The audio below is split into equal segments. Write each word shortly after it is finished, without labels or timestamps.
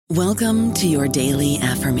Welcome to your daily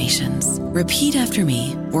affirmations. Repeat after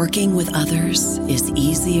me. Working with others is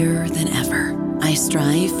easier than ever. I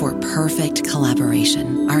strive for perfect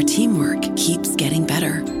collaboration. Our teamwork keeps getting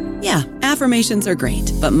better. Yeah, affirmations are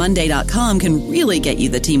great, but Monday.com can really get you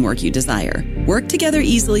the teamwork you desire. Work together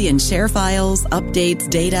easily and share files, updates,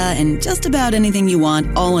 data, and just about anything you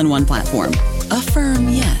want all in one platform. Affirm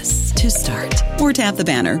yes to start, or tap the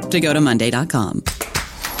banner to go to Monday.com.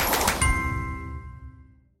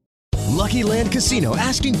 Lucky Land Casino,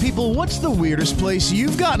 asking people, what's the weirdest place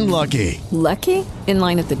you've gotten lucky? Lucky? In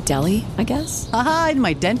line at the deli, I guess? Aha, in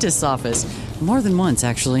my dentist's office. More than once,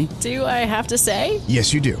 actually. Do I have to say?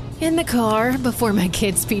 Yes, you do. In the car before my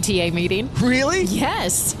kids' PTA meeting. Really?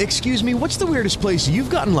 Yes. Excuse me, what's the weirdest place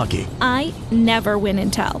you've gotten lucky? I never win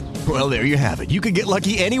and tell. Well, there you have it. You can get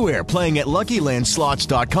lucky anywhere, playing at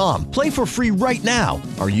LuckyLandSlots.com. Play for free right now.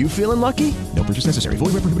 Are you feeling lucky? No purchase necessary.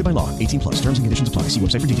 Void where prohibited by law. 18+. Terms and conditions apply. See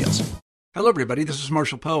website for details. Hello, everybody. This is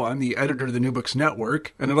Marshall Poe. I'm the editor of the New Books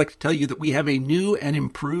Network, and I'd like to tell you that we have a new and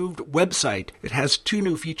improved website. It has 2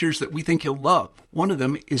 new features that we think you'll love. One of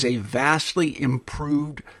them is a vastly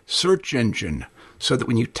improved search engine, so that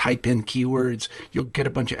when you type in keywords, you'll get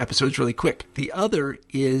a bunch of episodes really quick. The other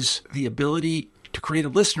is the ability to create a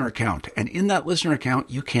listener account. And in that listener account,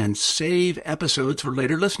 you can save episodes for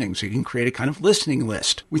later listening. So you can create a kind of listening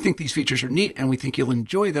list. We think these features are neat, and we think you'll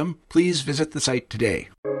enjoy them. Please visit the site today.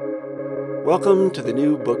 Welcome to the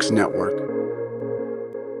New Books Network.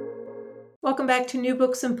 Welcome back to New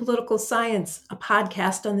Books in Political Science, a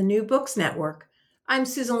podcast on the New Books Network. I'm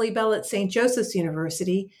Susan Liebell at St. Joseph's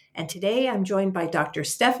University, and today I'm joined by Dr.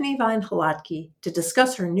 Stéfanie von Hlatky to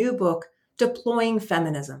discuss her new book, Deploying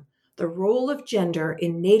Feminism, The Role of Gender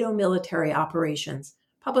in NATO Military Operations,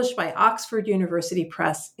 published by Oxford University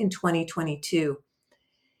Press in 2022.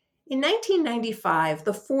 In 1995,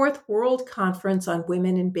 the Fourth World Conference on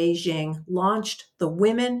Women in Beijing launched the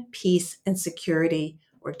Women, Peace, and Security,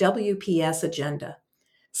 or WPS, agenda.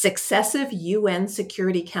 Successive UN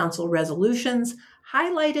Security Council resolutions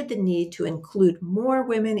highlighted the need to include more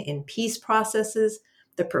women in peace processes,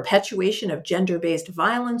 the perpetuation of gender-based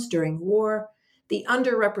violence during war, the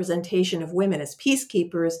underrepresentation of women as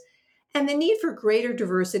peacekeepers, and the need for greater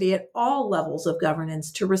diversity at all levels of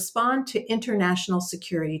governance to respond to international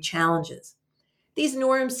security challenges. These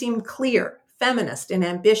norms seem clear, feminist, and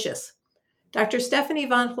ambitious. Dr. Stéfanie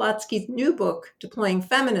von Hlatky's new book, Deploying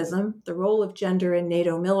Feminism, The Role of Gender in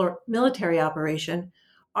NATO Military Operation,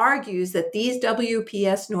 argues that these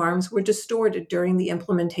WPS norms were distorted during the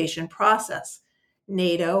implementation process.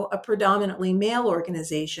 NATO, a predominantly male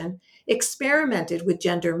organization, experimented with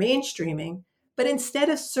gender mainstreaming, but instead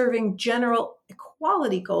of serving general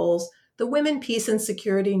equality goals, the women, peace, and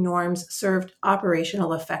security norms served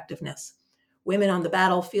operational effectiveness. Women on the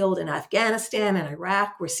battlefield in Afghanistan and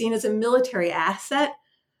Iraq were seen as a military asset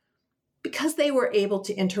because they were able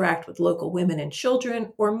to interact with local women and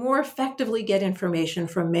children or more effectively get information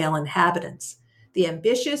from male inhabitants. The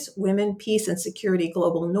ambitious women, peace, and security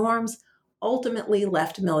global norms ultimately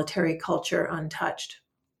left military culture untouched.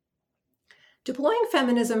 Deploying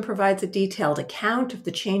Feminism provides a detailed account of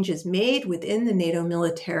the changes made within the NATO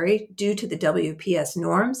military due to the WPS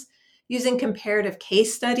norms. Using comparative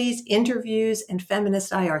case studies, interviews, and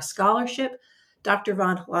feminist IR scholarship, Dr.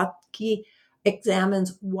 von Hlatky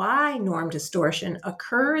examines why norm distortion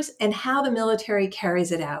occurs and how the military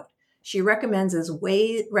carries it out. She recommends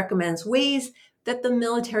ways that the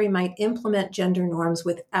military might implement gender norms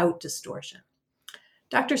without distortion.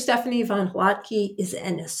 Dr. Stéfanie von Hlatky is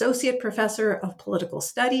an associate professor of political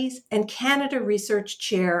studies and Canada Research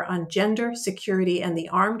Chair on Gender, Security, and the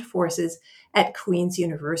Armed Forces at Queen's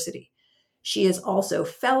University. She is also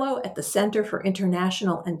fellow at the Center for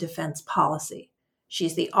International and Defense Policy.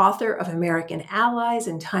 She's the author of American Allies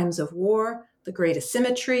in Times of War, The Great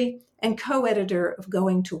Asymmetry, and co-editor of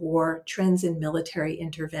Going to War, Trends in Military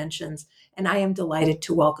Interventions. And I am delighted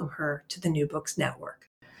to welcome her to the New Books Network.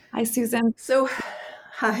 Hi, Susan.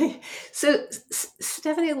 Hi. So,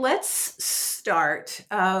 Stéfanie, let's start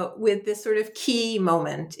with this sort of key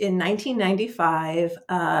moment in 1995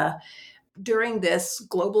 during this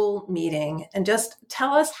global meeting, and just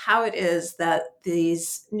tell us how it is that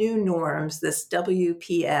these new norms, this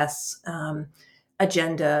WPS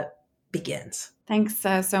agenda begins. Thanks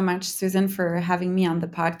so much, Susan, for having me on the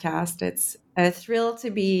podcast. It's a thrill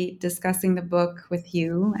to be discussing the book with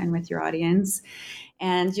you and with your audience.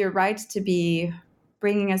 And you're right to be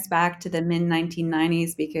bringing us back to the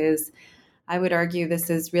mid-1990s, because I would argue this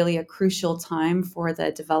is really a crucial time for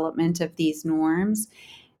the development of these norms.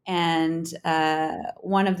 And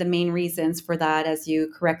one of the main reasons for that, as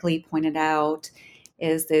you correctly pointed out,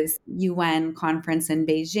 is this UN conference in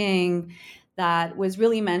Beijing that was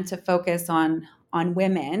really meant to focus on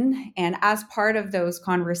women. And as part of those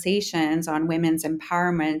conversations on women's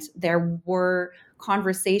empowerment, there were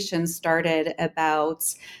conversations started about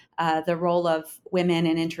the role of women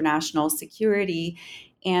in international security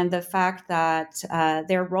and the fact that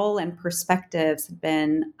their role and perspectives had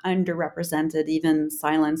been underrepresented, even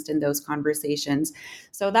silenced in those conversations.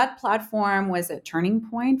 So that platform was a turning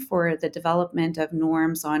point for the development of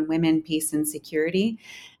norms on women, peace, and security.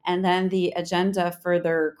 And then the agenda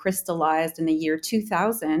further crystallized in the year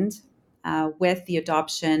 2000 with the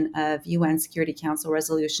adoption of UN Security Council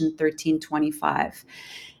Resolution 1325.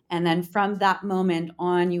 And then from that moment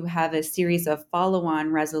on, you have a series of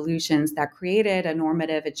follow-on resolutions that created a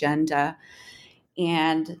normative agenda.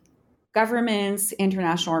 And governments,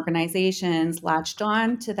 international organizations latched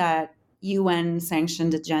on to that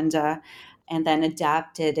UN-sanctioned agenda and then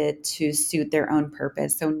adapted it to suit their own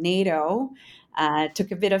purpose. So NATO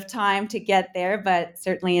took a bit of time to get there, but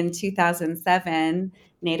certainly in 2007,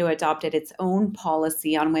 NATO adopted its own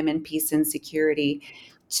policy on women, peace, and security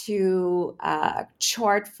to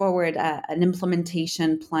chart forward an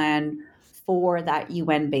implementation plan for that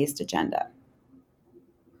UN-based agenda.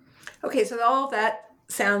 Okay, so all of that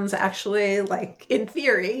sounds actually like, in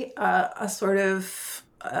theory, a sort of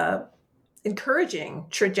encouraging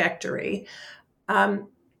trajectory.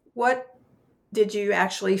 What did you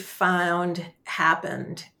actually find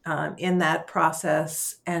happened in that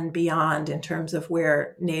process and beyond in terms of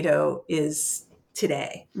where NATO is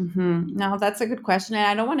today? Mm-hmm. No, that's a good question. And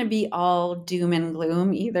I don't want to be all doom and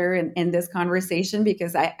gloom either in this conversation,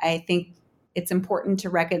 because I think it's important to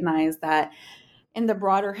recognize that in the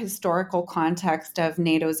broader historical context of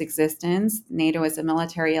NATO's existence, NATO is a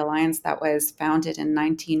military alliance that was founded in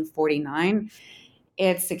 1949.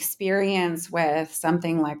 Its experience with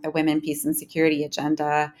something like the Women, Peace, and Security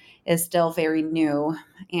agenda is still very new.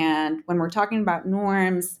 And when we're talking about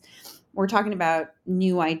norms, we're talking about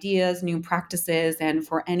new ideas, new practices, and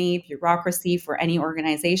for any bureaucracy, for any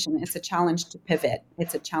organization, it's a challenge to pivot.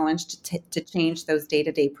 It's a challenge to change those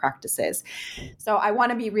day-to-day practices. So I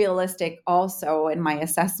want to be realistic also in my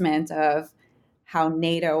assessment of how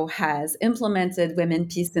NATO has implemented women,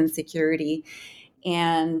 peace, and security,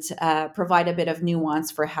 and provide a bit of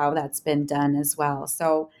nuance for how that's been done as well.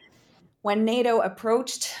 So when NATO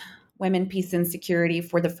approached women, peace, and security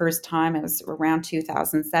for the first time, it was around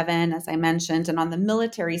 2007, as I mentioned. And on the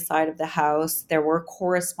military side of the house, there were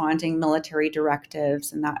corresponding military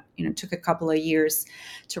directives, and that took a couple of years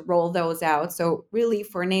to roll those out. So really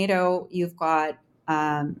for NATO, you've got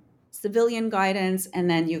civilian guidance, and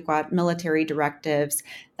then you've got military directives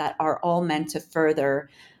that are all meant to further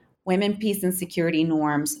women, peace, and security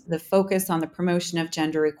norms, the focus on the promotion of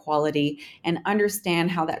gender equality, and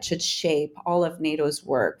understand how that should shape all of NATO's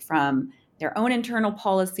work, from their own internal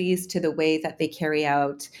policies to the way that they carry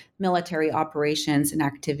out military operations and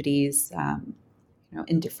activities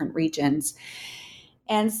in different regions.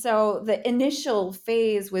 And so the initial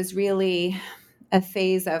phase was really a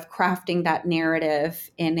phase of crafting that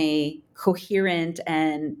narrative in a coherent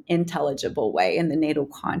and intelligible way in the NATO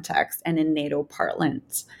context and in NATO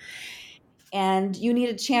parlance. And you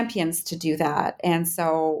needed champions to do that. And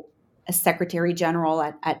so a Secretary General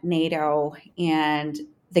at NATO and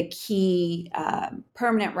the key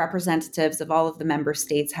permanent representatives of all of the member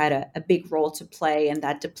states had a big role to play in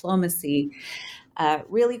that diplomacy.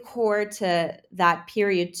 Really core to that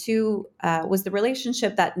period, too, was the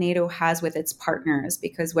relationship that NATO has with its partners.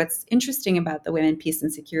 Because what's interesting about the Women, Peace,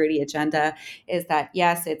 and Security agenda is that,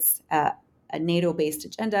 yes, it's a NATO-based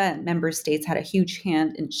agenda, and member states had a huge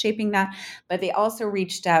hand in shaping that, but they also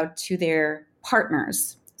reached out to their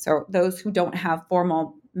partners. So those who don't have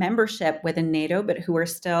formal membership within NATO, but who are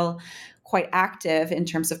still quite active in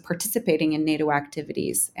terms of participating in NATO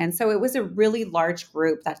activities. And so it was a really large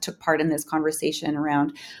group that took part in this conversation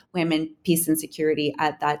around women, peace, and security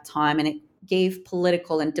at that time. And it gave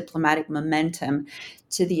political and diplomatic momentum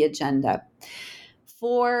to the agenda.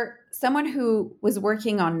 For someone who was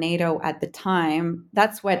working on NATO at the time,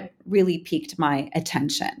 that's what really piqued my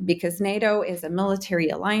attention, because NATO is a military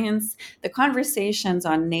alliance. The conversations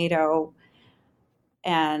on NATO,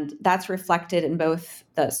 and that's reflected in both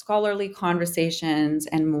the scholarly conversations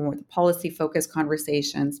and more the policy-focused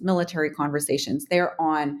conversations, military conversations. They're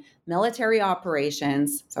on military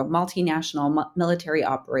operations, so multinational military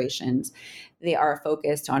operations. They are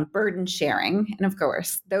focused on burden sharing. And of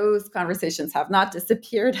course, those conversations have not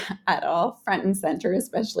disappeared at all, front and center,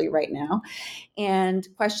 especially right now. And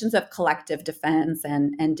questions of collective defense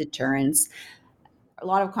and deterrence a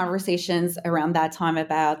lot of conversations around that time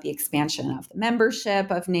about the expansion of the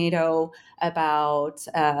membership of NATO, about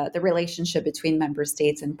the relationship between member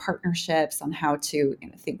states and partnerships, on how to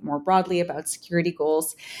think more broadly about security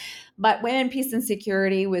goals. But women, peace, and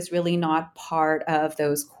security was really not part of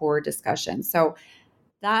those core discussions. So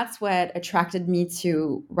that's what attracted me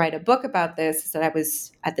to write a book about this, is that I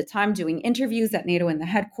was at the time doing interviews at NATO in the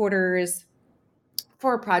headquarters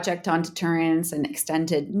for a project on deterrence and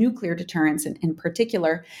extended nuclear deterrence in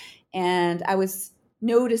particular. And I was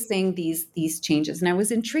noticing these changes, and I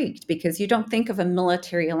was intrigued, because you don't think of a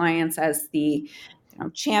military alliance as the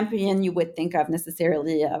champion you would think of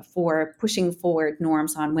necessarily for pushing forward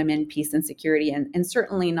norms on women, peace, and security, and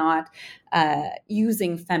certainly not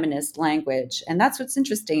using feminist language. And that's what's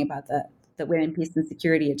interesting about the women, peace, and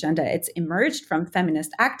security agenda. It's emerged from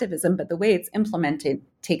feminist activism, but the way it's implemented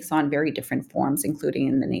takes on very different forms, including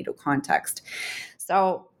in the NATO context.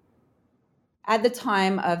 So at the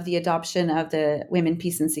time of the adoption of the women,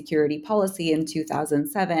 peace, and security policy in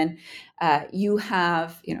 2007, you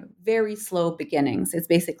have very slow beginnings. It's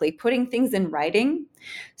basically putting things in writing,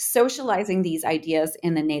 socializing these ideas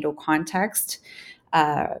in the NATO context,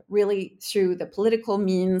 really through the political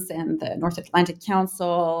means and the North Atlantic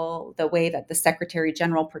Council, the way that the Secretary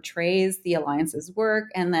General portrays the alliance's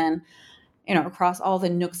work, and then across all the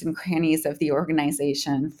nooks and crannies of the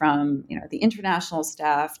organization, from the international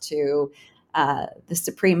staff to the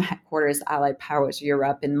Supreme Headquarters, Allied Powers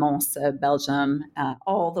Europe in Mons, Belgium,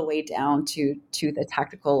 all the way down to the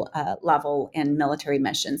tactical level in military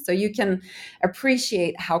missions. So you can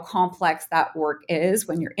appreciate how complex that work is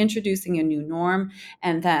when you're introducing a new norm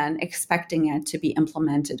and then expecting it to be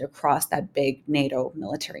implemented across that big NATO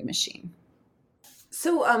military machine.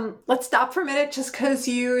 So let's stop for a minute, just because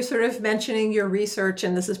you're sort of mentioning your research,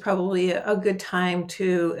 and this is probably a good time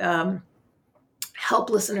to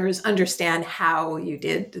help listeners understand how you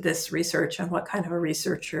did this research and what kind of a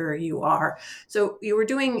researcher you are. So you were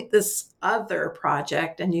doing this other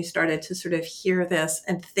project, and you started to sort of hear this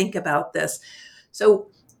and think about this. So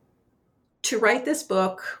to write this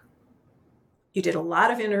book, you did a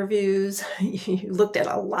lot of interviews, you looked at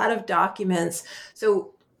a lot of documents.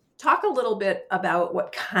 So talk a little bit about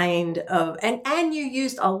what kind of, and you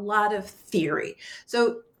used a lot of theory.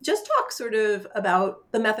 So just talk sort of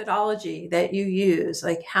about the methodology that you use,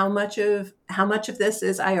 like how much of this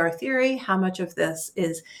is IR theory, how much of this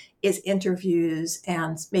is interviews,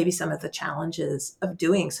 and maybe some of the challenges of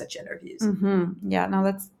doing such interviews. Mm-hmm. Yeah,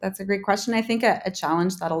 no, that's a great question. I think a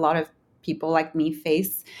challenge that a lot of people like me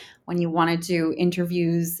face when you want to do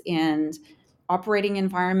interviews in operating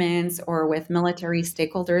environments or with military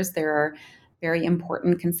stakeholders, there are very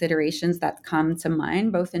important considerations that come to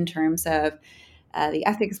mind, both in terms of the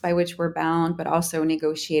ethics by which we're bound, but also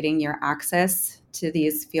negotiating your access to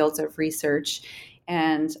these fields of research.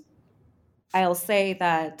 And I'll say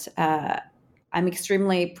that I'm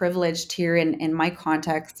extremely privileged here in my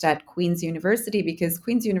context at Queen's University, because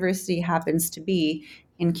Queen's University happens to be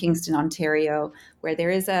in Kingston, Ontario, where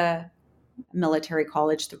there is a military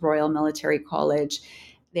college, the Royal Military College.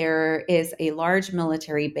 There is a large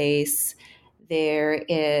military base. There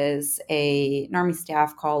is an Army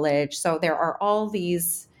Staff College. So there are all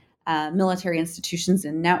these military institutions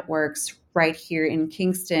and networks right here in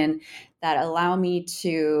Kingston that allow me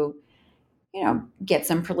to, get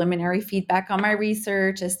some preliminary feedback on my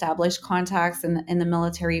research, establish contacts in the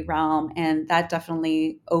military realm, and that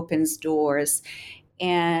definitely opens doors.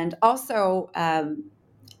 And also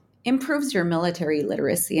improves your military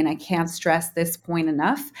literacy. And I can't stress this point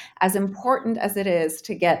enough, as important as it is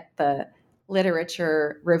to get the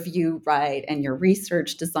literature review right and your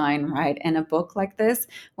research design right in a book like this.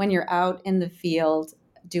 When you're out in the field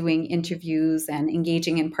doing interviews and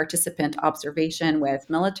engaging in participant observation with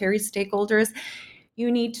military stakeholders,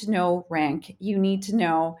 you need to know rank. You need to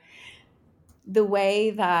know the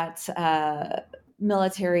way that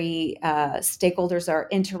military stakeholders are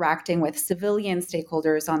interacting with civilian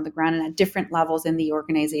stakeholders on the ground and at different levels in the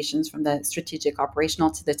organizations, from the strategic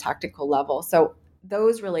operational to the tactical level. So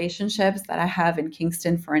those relationships that I have in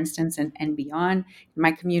Kingston, for instance, and beyond. In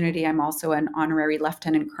my community, I'm also an honorary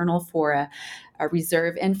lieutenant colonel for a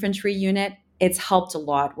reserve infantry unit. It's helped a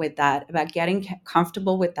lot with that, about getting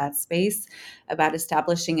comfortable with that space, about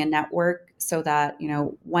establishing a network so that,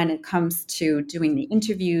 when it comes to doing the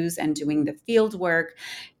interviews and doing the field work,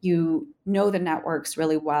 you know the networks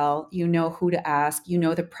really well, you know who to ask, you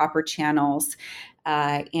know the proper channels,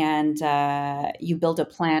 and you build a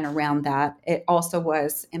plan around that. It also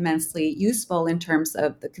was immensely useful in terms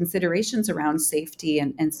of the considerations around safety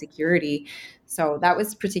and security. So that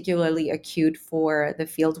was particularly acute for the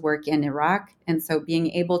field work in Iraq. And so being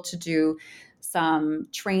able to do some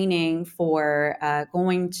training for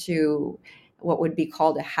going to what would be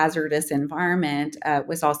called a hazardous environment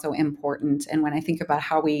was also important. And when I think about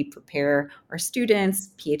how we prepare our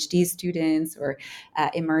students, PhD students, or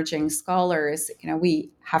emerging scholars,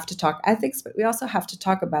 we have to talk ethics, but we also have to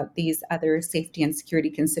talk about these other safety and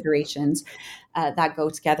security considerations that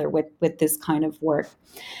go together with this kind of work.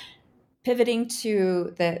 Pivoting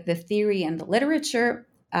to the theory and the literature,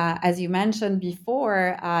 as you mentioned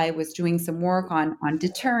before, I was doing some work on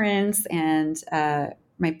deterrence, and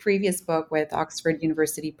my previous book with Oxford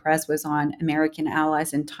University Press was on American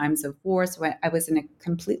allies in times of war. So I was in a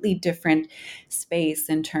completely different space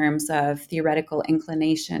in terms of theoretical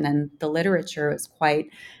inclination, and the literature was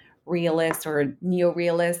quite realist or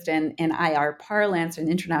neo-realist in IR parlance and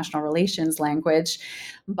international relations language.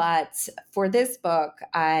 But for this book,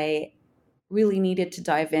 I really needed to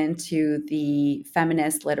dive into the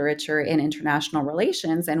feminist literature in international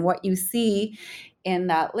relations. And what you see in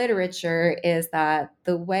that literature is that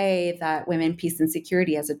the way that women, peace, and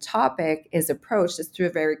security as a topic is approached is through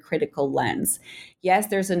a very critical lens. Yes,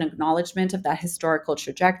 there's an acknowledgement of that historical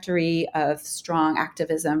trajectory of strong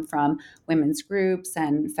activism from women's groups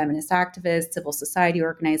and feminist activists, civil society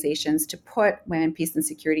organizations to put women, peace, and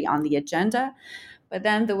security on the agenda. But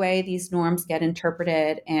then the way these norms get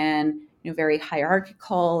interpreted and very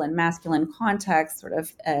hierarchical and masculine context sort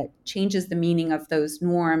of changes the meaning of those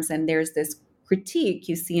norms. And there's this critique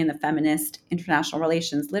you see in the feminist international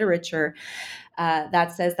relations literature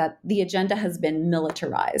that says that the agenda has been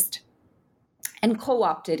militarized and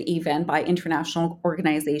co-opted even by international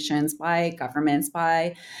organizations, by governments,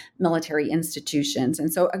 by military institutions.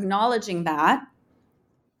 And so acknowledging that,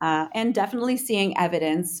 and definitely seeing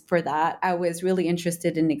evidence for that, I was really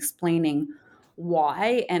interested in explaining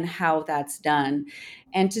why and how that's done.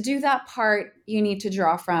 And to do that part, you need to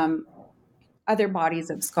draw from other bodies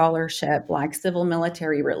of scholarship like civil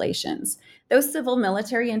military relations. Those civil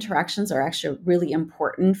military interactions are actually really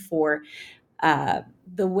important for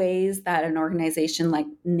the ways that an organization like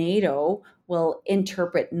NATO will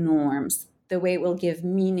interpret norms, the way it will give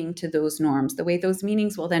meaning to those norms, the way those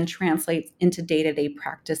meanings will then translate into day-to-day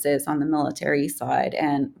practices on the military side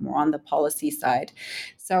and more on the policy side.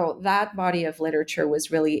 So that body of literature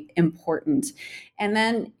was really important. And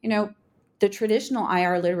then, the traditional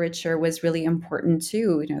IR literature was really important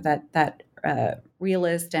too, that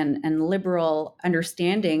realist and liberal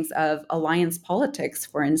understandings of alliance politics,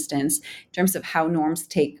 for instance, in terms of how norms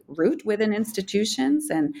take root within institutions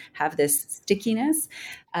and have this stickiness,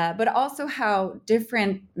 but also how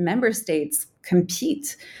different member states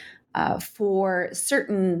compete for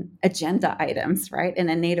certain agenda items, right, in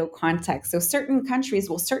a NATO context. So certain countries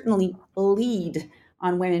will certainly lead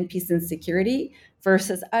on women, peace, and security,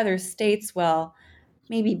 versus other states will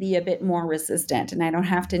maybe be a bit more resistant. And I don't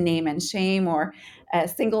have to name and shame or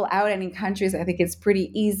single out any countries. I think it's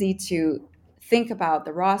pretty easy to think about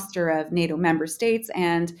the roster of NATO member states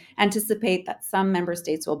and anticipate that some member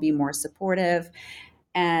states will be more supportive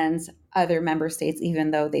and other member states,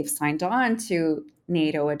 even though they've signed on to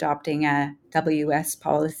NATO adopting a WS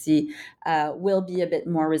policy, will be a bit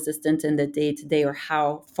more resistant in the day-to-day or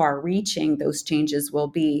how far-reaching those changes will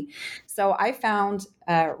be. So I found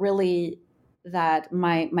really that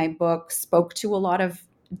my book spoke to a lot of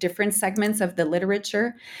different segments of the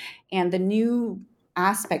literature. And the new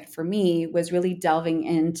aspect for me was really delving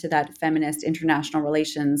into that feminist international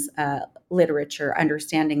relations literature,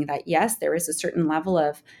 understanding that, yes, there is a certain level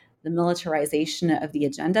of the militarization of the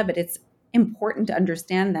agenda, but it's important to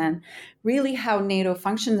understand then really how NATO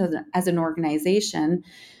functions as an organization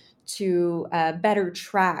to better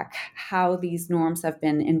track how these norms have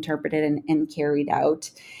been interpreted and carried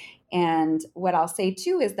out. And what I'll say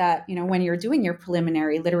too is that, when you're doing your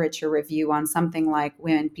preliminary literature review on something like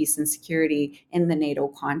women, peace, and security in the NATO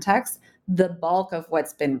context, the bulk of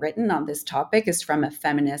what's been written on this topic is from a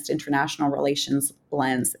feminist international relations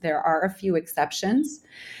lens. There are a few exceptions.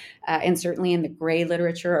 And certainly in the gray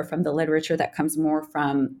literature or from the literature that comes more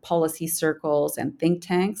from policy circles and think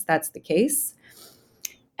tanks, that's the case.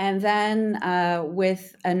 And then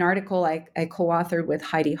with an article I co-authored with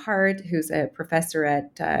Heidi Hart, who's a professor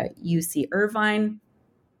at UC Irvine,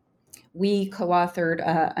 we co-authored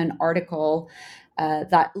an article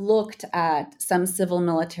that looked at some civil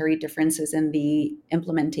military differences in the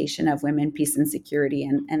implementation of women, peace, and security.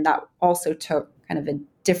 And that also took kind of a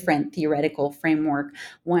different theoretical framework,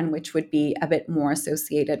 one which would be a bit more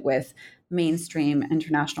associated with mainstream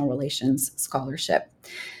international relations scholarship.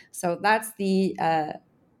 So that's the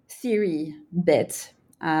theory bit.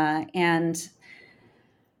 And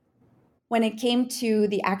when it came to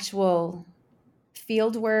the actual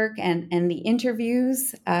field work and the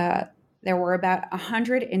interviews, There were about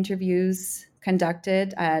 100 interviews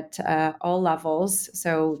conducted at all levels.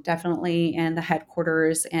 So definitely in the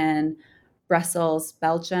headquarters in Brussels,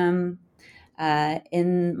 Belgium,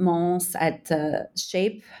 in Mons at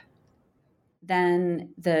SHAPE,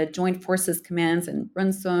 then the Joint Forces Commands in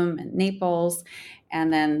Brunsum and Naples,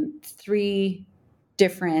 and then 3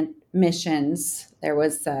 different missions. There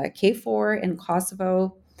was KFOR in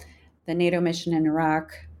Kosovo, the NATO mission in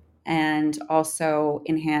Iraq, and also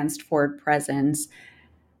enhanced forward presence.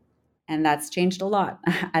 And that's changed a lot.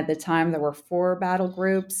 At the time, there were 4 battle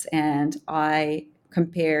groups, and I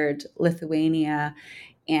compared Lithuania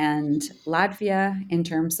and Latvia in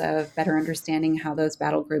terms of better understanding how those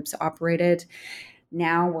battle groups operated.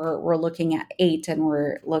 Now we're looking at 8, and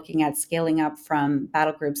we're looking at scaling up from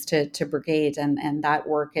battle groups to brigade, and that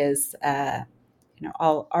work is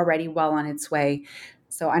already well on its way.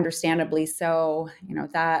 So understandably so,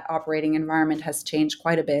 that operating environment has changed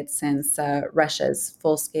quite a bit since Russia's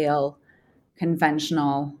full-scale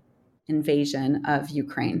conventional invasion of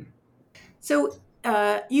Ukraine. So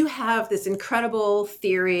you have this incredible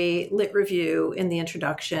theory lit review in the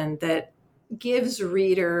introduction that gives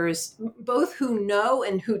readers, both who know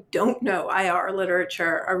and who don't know IR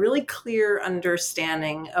literature, a really clear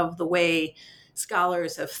understanding of the way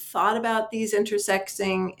scholars have thought about these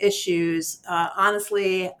intersecting issues.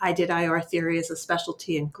 Honestly, I did IR theory as a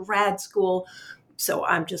specialty in grad school, so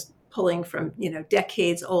I'm just pulling from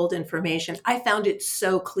decades old information. I found it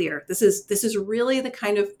so clear. This is really the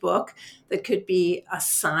kind of book that could be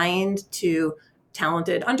assigned to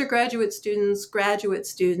talented undergraduate students, graduate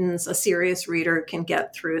students. A serious reader can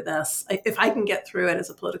get through this. If I can get through it as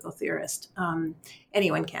a political theorist,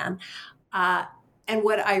 anyone can. And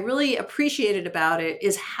what I really appreciated about it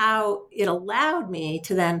is how it allowed me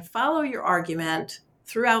to then follow your argument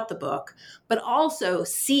throughout the book, but also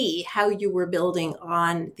see how you were building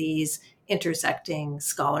on these intersecting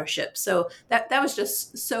scholarships. So that was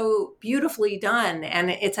just so beautifully done. And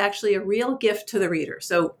it's actually a real gift to the reader.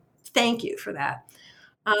 So thank you for that.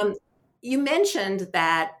 You mentioned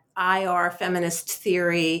that IR feminist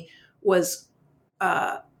theory was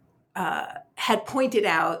had pointed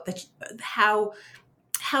out that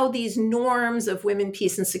how these norms of women,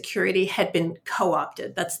 peace, and security had been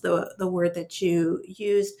co-opted. That's the word that you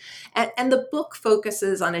used. And the book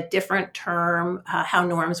focuses on a different term, how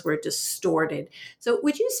norms were distorted. So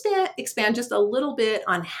would you expand just a little bit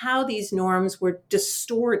on how these norms were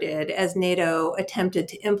distorted as NATO attempted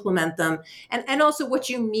to implement them, and also what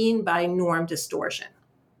you mean by norm distortion?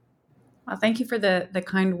 Well, thank you for the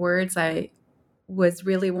kind words. I was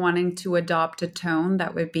really wanting to adopt a tone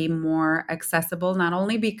that would be more accessible, not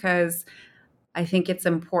only because I think it's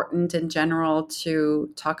important in general to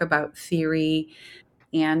talk about theory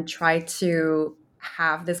and try to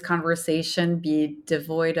have this conversation be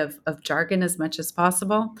devoid of jargon as much as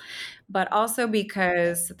possible, but also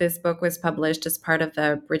because this book was published as part of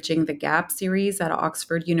the Bridging the Gap series at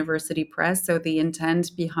Oxford University Press. So the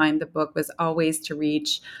intent behind the book was always to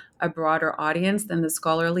reach a broader audience than the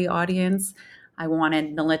scholarly audience. I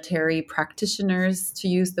wanted military practitioners to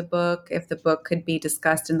use the book. If the book could be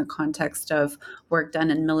discussed in the context of work done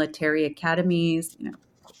in military academies,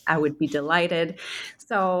 I would be delighted.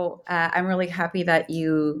 So I'm really happy that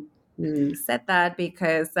you said that,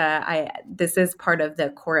 because this is part of the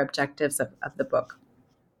core objectives of the book.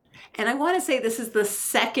 And I want to say this is the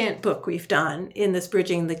second book we've done in this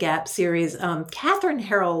Bridging the Gap series. Catherine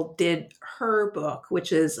Harrell did her book,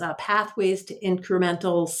 which is Pathways to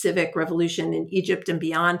Incremental Civic Revolution in Egypt and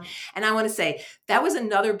Beyond. And I want to say that was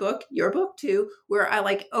another book, your book too, where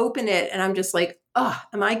I open it and I'm just like, oh,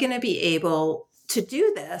 am I going to be able to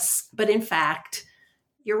do this? But in fact,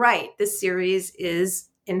 you're right. This series is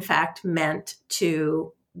in fact meant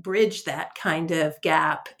to bridge that kind of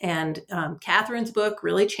gap. And Catherine's book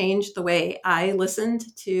really changed the way I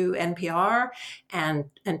listened to NPR and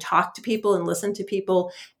talked to people and listened to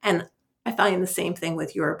people. And I find the same thing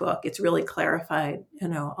with your book. It's really clarified,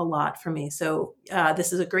 a lot for me. So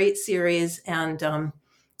this is a great series, and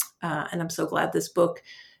I'm so glad this book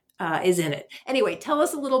is in it. Anyway, tell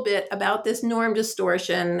us a little bit about this norm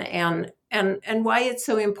distortion and why it's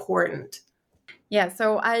so important. Yeah,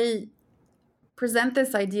 so I present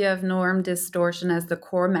this idea of norm distortion as the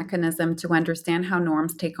core mechanism to understand how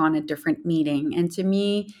norms take on a different meaning. And to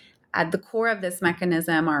me, at the core of this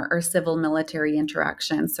mechanism are civil-military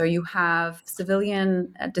interactions. So you have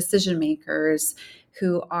civilian decision makers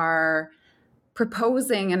who are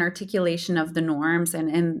proposing an articulation of the norms. And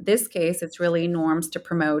in this case, it's really norms to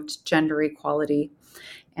promote gender equality.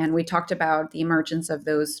 And we talked about the emergence of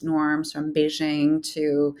those norms from Beijing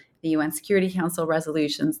to the UN Security Council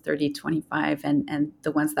resolutions 3025 and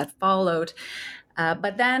the ones that followed.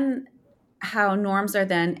 But then how norms are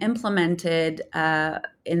then implemented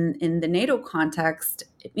in the NATO context,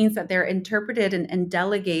 it means that they're interpreted and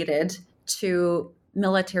delegated to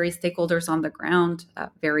military stakeholders on the ground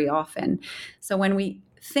very often. So when we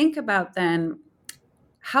think about then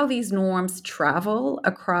how these norms travel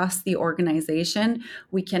across the organization,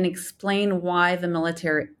 we can explain why the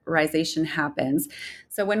militarization happens.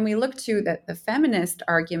 So when we look to the feminist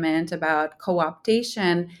argument about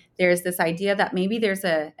co-optation, there's this idea that maybe there's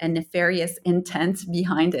a nefarious intent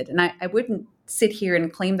behind it. And I wouldn't sit here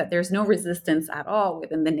and claim that there's no resistance at all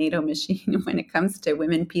within the NATO machine when it comes to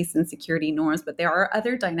women, peace, and security norms, but there are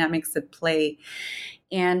other dynamics at play.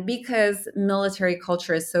 And because military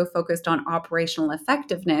culture is so focused on operational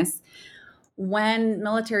effectiveness, when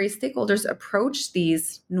military stakeholders approach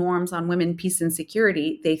these norms on women, peace, and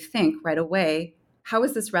security, they think right away, how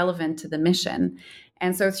is this relevant to the mission?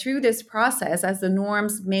 And so through this process, as the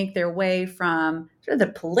norms make their way from sort of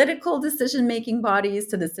the political decision-making bodies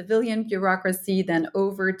to the civilian bureaucracy, then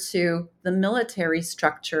over to the military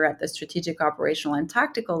structure at the strategic, operational, and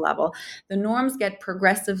tactical level, the norms get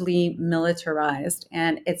progressively militarized.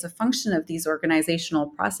 And it's a function of these organizational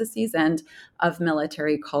processes and of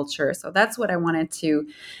military culture. So that's what I wanted to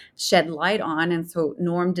shed light on. And so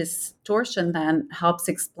norm distortion then helps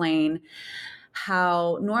explain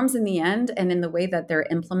how norms in the end and in the way that they're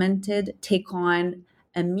implemented take on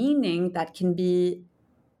a meaning that can be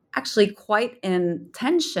actually quite in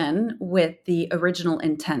tension with the original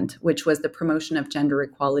intent, which was the promotion of gender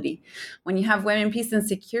equality. When you have women, peace, and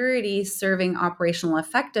security serving operational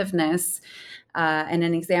effectiveness, and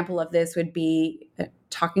an example of this would be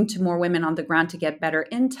talking to more women on the ground to get better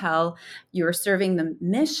intel, you're serving the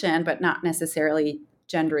mission, but not necessarily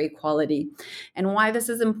gender equality. And why this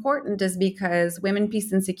is important is because women,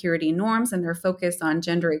 peace, and security norms and their focus on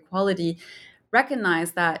gender equality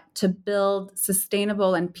recognize that to build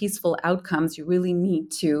sustainable and peaceful outcomes, you really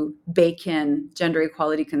need to bake in gender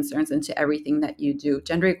equality concerns into everything that you do.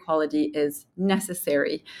 Gender equality is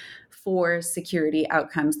necessary for security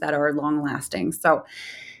outcomes that are long-lasting. So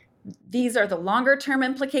these are the longer term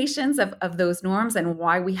implications of those norms and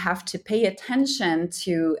why we have to pay attention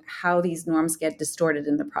to how these norms get distorted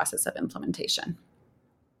in the process of implementation.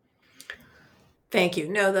 Thank you.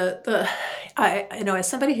 No, I as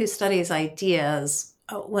somebody who studies ideas,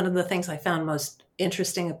 one of the things I found most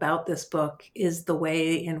interesting about this book is the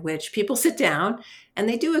way in which people sit down and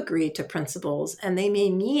they do agree to principles and they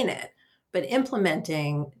may mean it. But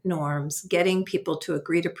implementing norms, getting people to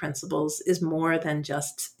agree to principles is more than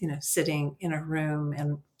just, sitting in a room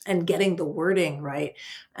and getting the wording right.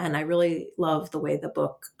 And I really love the way the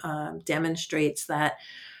book demonstrates that.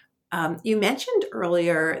 You mentioned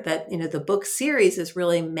earlier that, the book series is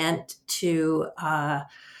really meant to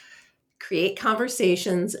create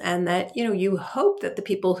conversations and that, you hope that the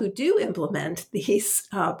people who do implement these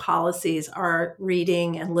policies are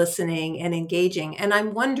reading and listening and engaging. And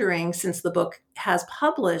I'm wondering, since the book has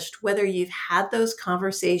published, whether you've had those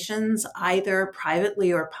conversations either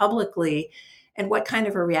privately or publicly, and what kind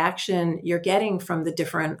of a reaction you're getting from the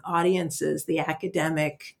different audiences, the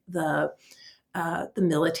academic, the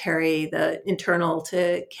military, the internal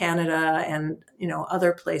to Canada and,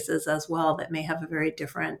 other places as well that may have a very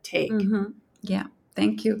different take. Mm-hmm. Yeah,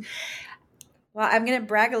 thank you. Well, I'm going to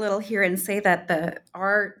brag a little here and say that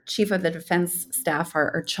our chief of the defense staff,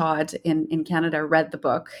 our CHOD in Canada, read the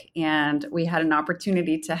book, and we had an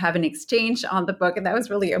opportunity to have an exchange on the book, and that was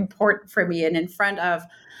really important for me. And in front of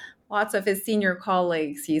lots of his senior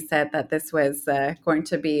colleagues, he said that this was going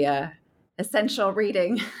to be essential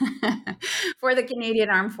reading for the Canadian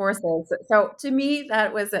Armed Forces. So to me,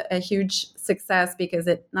 that was a huge success because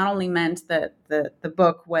it not only meant that the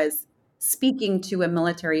book was speaking to a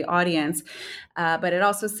military audience, but it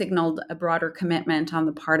also signaled a broader commitment on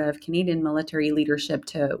the part of Canadian military leadership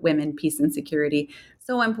to women, peace, and security.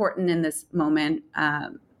 So important in this moment.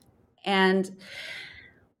 And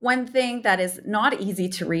one thing that is not easy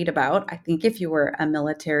to read about, I think if you were a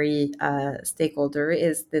military stakeholder,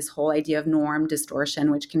 is this whole idea of norm distortion,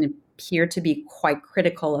 which can appear to be quite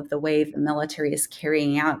critical of the way the military is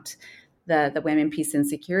carrying out the women, peace, and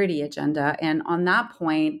security agenda. And on that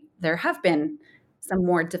point, there have been some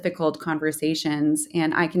more difficult conversations.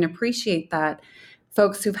 And I can appreciate that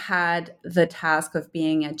folks who've had the task of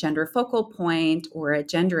being a gender focal point or a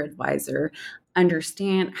gender advisor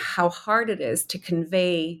understand how hard it is to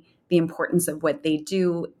convey the importance of what they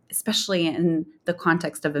do, especially in the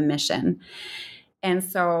context of a mission. And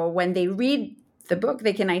so when they read the book,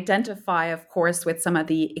 they can identify, of course, with some of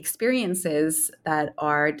the experiences that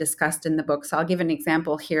are discussed in the book. So I'll give an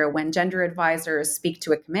example here. When gender advisors speak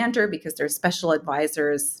to a commander, because they're special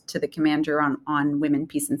advisors to the commander on women,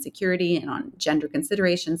 peace, and security, and on gender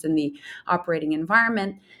considerations in the operating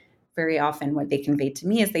environment, very often what they convey to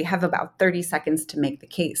me is they have about 30 seconds to make the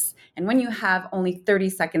case. And when you have only 30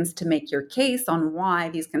 seconds to make your case on why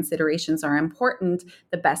these considerations are important,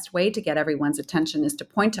 the best way to get everyone's attention is to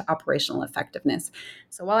point to operational effectiveness.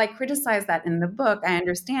 So while I criticize that in the book, I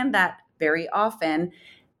understand that very often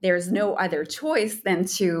there's no other choice than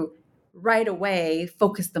to right away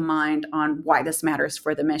focus the mind on why this matters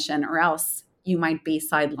for the mission, or else you might be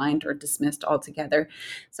sidelined or dismissed altogether.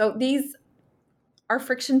 So these are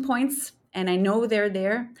friction points, and I know they're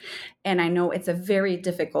there, and I know it's a very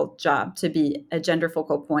difficult job to be a gender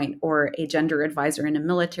focal point or a gender advisor in a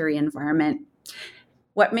military environment.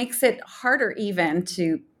 What makes it harder even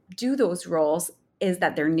to do those roles is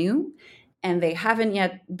that they're new and they haven't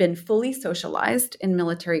yet been fully socialized in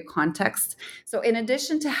military contexts. So in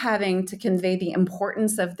addition to having to convey the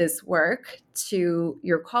importance of this work to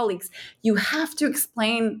your colleagues, you have to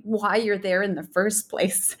explain why you're there in the first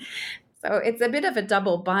place. So it's a bit of a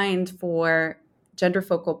double bind for gender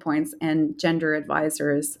focal points and gender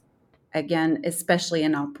advisors, again, especially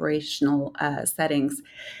in operational settings.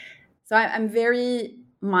 So I'm very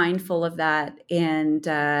mindful of that. And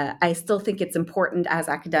I still think it's important as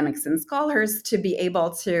academics and scholars to be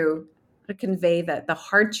able to convey the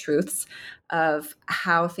hard truths of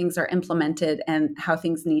how things are implemented and how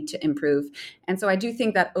things need to improve. And so I do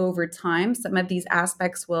think that over time, some of these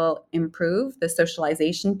aspects will improve. The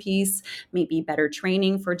socialization piece, maybe better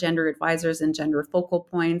training for gender advisors and gender focal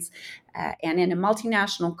points. And in a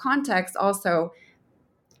multinational context, also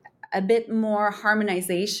a bit more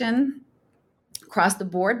harmonization across the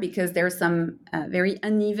board, because there's some very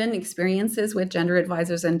uneven experiences with gender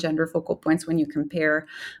advisors and gender focal points when you compare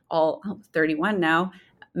all 31 now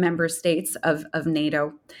member states of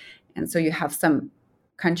NATO. And so you have some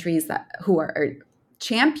countries who are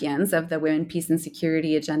champions of the women, peace, and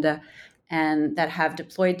security agenda and that have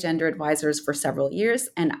deployed gender advisors for several years,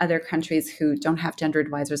 and other countries who don't have gender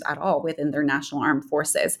advisors at all within their national armed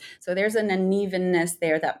forces. So there's an unevenness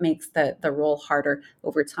there that makes the role harder.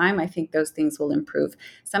 Over time, I think those things will improve.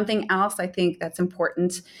 Something else I think that's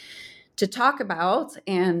important to talk about,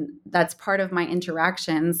 and that's part of my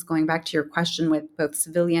interactions, going back to your question with both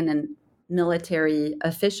civilian and military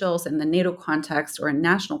officials in the NATO context or in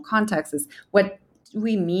national context, is what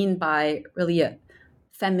we mean by really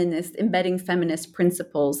embedding feminist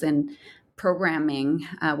principles in programming,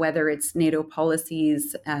 whether it's NATO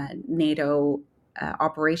policies, NATO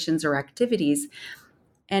operations or activities.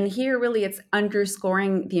 And here, really, it's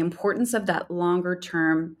underscoring the importance of that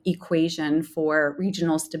longer-term equation for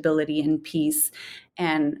regional stability and peace,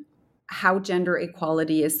 and how gender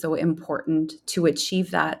equality is so important to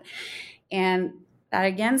achieve that. And that,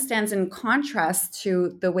 again, stands in contrast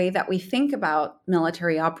to the way that we think about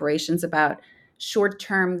military operations, about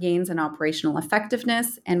short-term gains in operational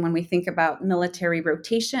effectiveness. And when we think about military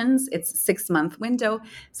rotations, it's a 6-month window.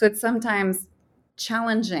 So it's sometimes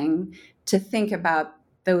challenging to think about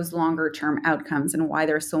those longer-term outcomes and why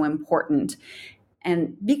they're so important.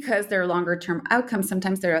 And because they're longer-term outcomes,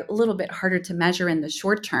 sometimes they're a little bit harder to measure in the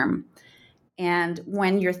short term. And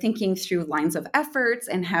when you're thinking through lines of efforts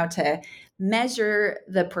and how to measure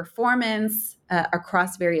the performance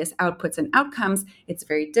across various outputs and outcomes, it's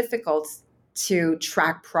very difficult to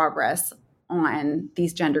track progress on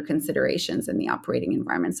these gender considerations in the operating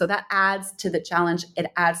environment. So that adds to the challenge. It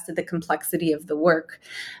adds to the complexity of the work,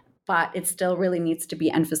 but it still really needs to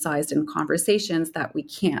be emphasized in conversations that we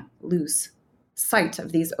can't lose sight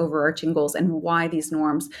of these overarching goals and why these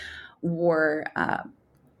norms were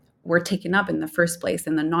taken up in the first place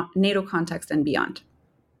in the NATO context and beyond.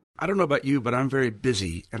 I don't know about you, but I'm very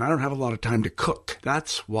busy and I don't have a lot of time to cook.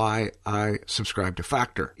 That's why I subscribe to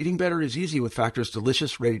Factor. Eating better is easy with Factor's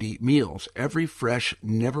delicious, ready-to-eat meals. Every fresh,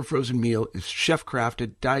 never frozen meal is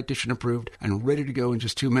chef-crafted, dietitian approved, and ready to go in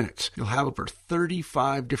just 2 minutes. You'll have over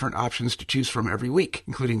 35 different options to choose from every week,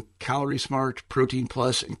 including Calorie Smart, Protein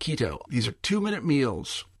Plus, and Keto. These are 2-minute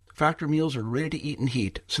meals. Factor meals are ready to eat and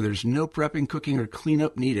heat, so there's no prepping, cooking, or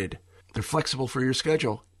cleanup needed. They're flexible for your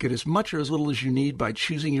schedule. Get as much or as little as you need by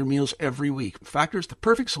choosing your meals every week. Factor is the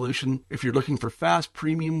perfect solution if you're looking for fast,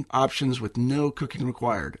 premium options with no cooking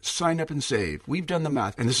required. Sign up and save. We've done the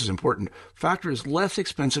math, and this is important. Factor is less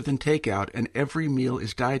expensive than takeout, and every meal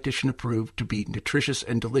is dietitian approved to be nutritious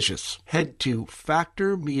and delicious. Head to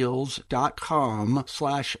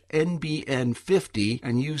factormeals.com/NBN50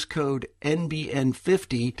 and use code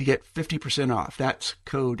NBN50 to get 50% off. That's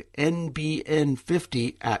code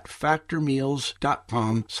NBN50 at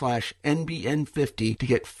factormeals.com/NBN50 to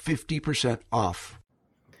get 50% off.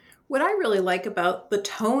 What I really like about the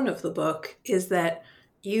tone of the book is that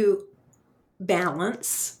you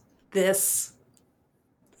balance this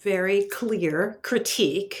very clear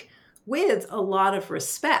critique with a lot of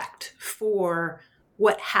respect for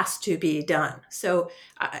what has to be done. So,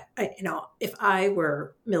 if I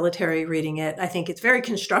were military reading it, I think it's very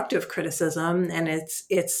constructive criticism, and it's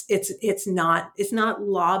not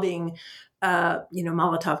lobbing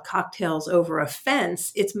Molotov cocktails over a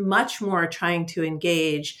fence. It's much more trying to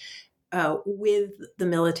engage with the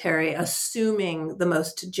military, assuming the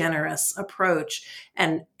most generous approach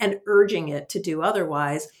and urging it to do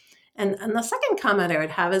otherwise. And the second comment I would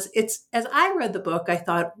have is, as I read the book, I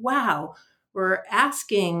thought, wow, we're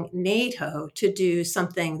asking NATO to do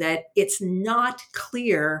something that it's not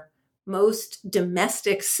clear most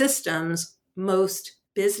domestic systems, most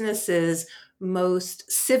businesses,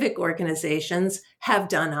 most civic organizations have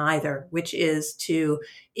done either, which is to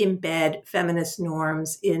embed feminist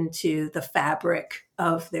norms into the fabric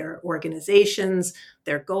of their organizations,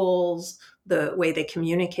 their goals, the way they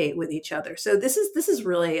communicate with each other. So this is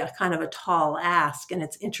really a kind of a tall ask, and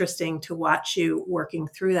it's interesting to watch you working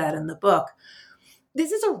through that in the book.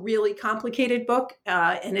 This is a really complicated book,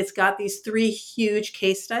 and it's got these three huge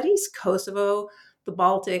case studies: Kosovo, the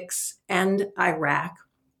Baltics, and Iraq.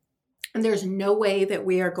 And there's no way that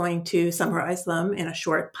we are going to summarize them in a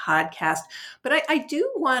short podcast. But I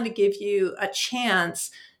do want to give you a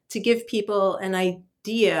chance to give people an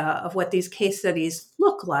idea of what these case studies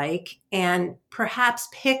look like, and perhaps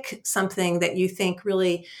pick something that you think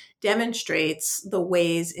really demonstrates the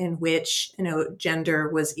ways in which gender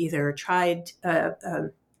was either tried,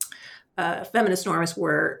 feminist norms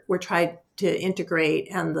were tried to integrate,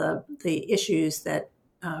 and the issues that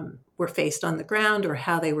were faced on the ground, or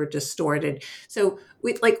how they were distorted. So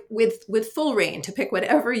with full reign to pick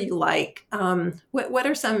whatever you like, what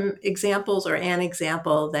are some examples or an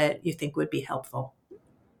example that you think would be helpful?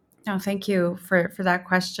 Oh, thank you for that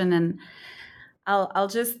question. And I'll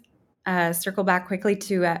just circle back quickly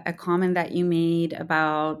to a comment that you made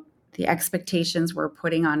about the expectations we're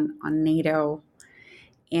putting on NATO,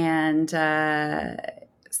 and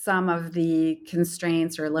some of the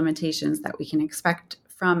constraints or limitations that we can expect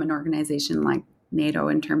from an organization like NATO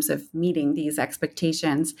in terms of meeting these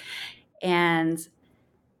expectations. And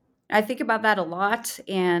I think about that a lot.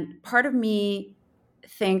 And part of me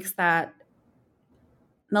thinks that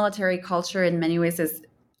military culture in many ways is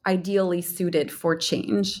ideally suited for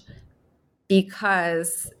change,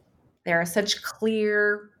 because there are such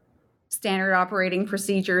clear standard operating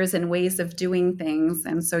procedures and ways of doing things.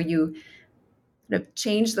 And so you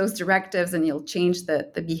change those directives and you'll change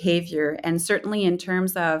the behavior. And certainly in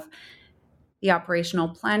terms of the operational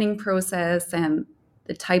planning process and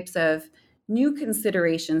the types of new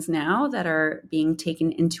considerations now that are being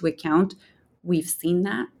taken into account, we've seen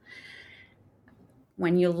that.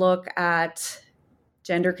 When you look at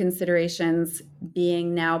gender considerations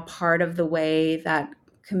being now part of the way that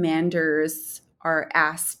commanders are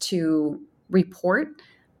asked to report,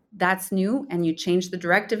 that's new. And you change the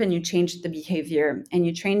directive and you change the behavior and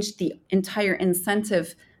you change the entire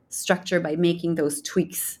incentive structure by making those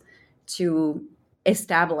tweaks to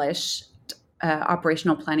establish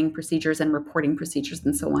operational planning procedures and reporting procedures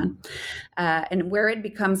and so on. And where it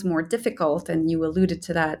becomes more difficult, and you alluded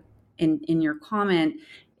to that in your comment,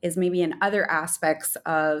 is maybe in other aspects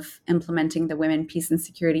of implementing the women, peace, and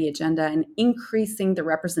security agenda and increasing the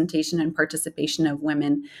representation and participation of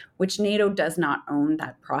women, which NATO does not own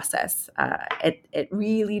that process. It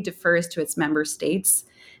really defers to its member states.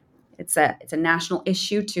 It's a national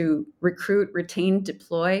issue to recruit, retain,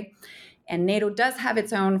 deploy. And NATO does have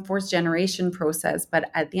its own force generation process, but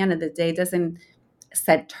at the end of the day, doesn't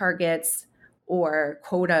set targets or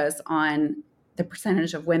quotas on the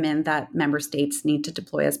percentage of women that member states need to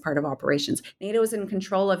deploy as part of operations. NATO is in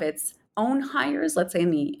control of its own hires, let's say in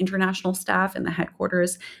the international staff and the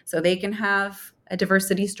headquarters, so they can have a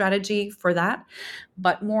diversity strategy for that,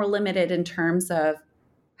 but more limited in terms of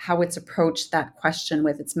how it's approached that question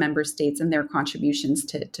with its member states and their contributions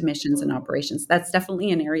to missions and operations. That's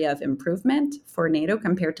definitely an area of improvement for NATO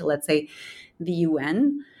compared to, let's say, the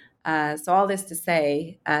UN. So all this to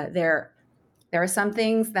say, there are some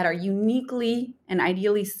things that are uniquely and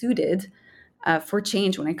ideally suited for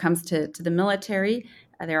change when it comes to the military.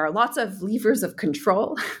 There are lots of levers of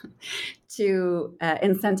control to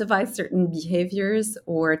incentivize certain behaviors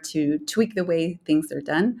or to tweak the way things are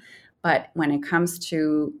done. But when it comes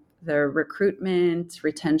to the recruitment,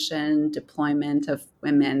 retention, deployment of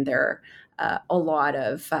women, there are a lot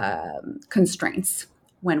of constraints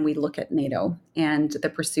when we look at NATO and the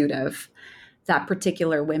pursuit of that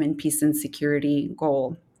particular women, peace, and security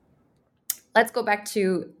goal. Let's go back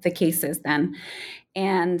to the cases then.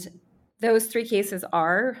 And those 3 cases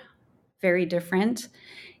are very different.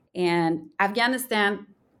 And Afghanistan,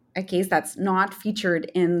 a case that's not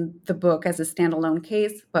featured in the book as a standalone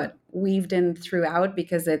case, but weaved in throughout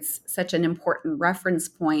because it's such an important reference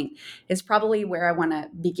point, is probably where I want to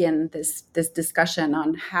begin this discussion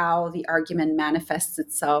on how the argument manifests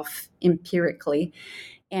itself empirically.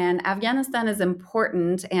 And Afghanistan is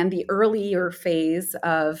important, and the earlier phase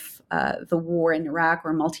of the war in Iraq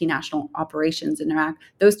or multinational operations in Iraq,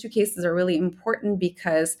 those 2 cases are really important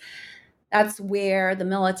because that's where the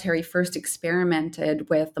military first experimented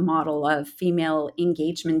with the model of female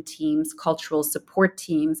engagement teams, cultural support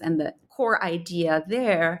teams, and the core idea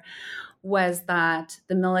there was that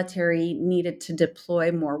the military needed to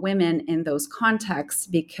deploy more women in those contexts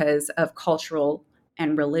because of cultural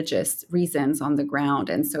and religious reasons on the ground.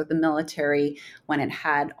 And so the military, when it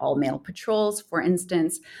had all male patrols, for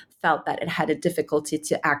instance, felt that it had a difficulty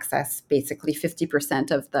to access basically 50%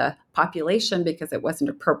 of the population because it wasn't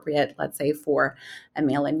appropriate, let's say, for a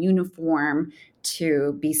male in uniform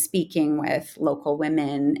to be speaking with local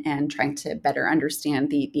women and trying to better understand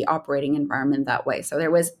the operating environment that way. So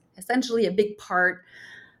there was essentially a big part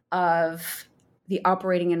of the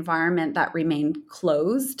operating environment that remained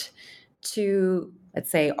closed to,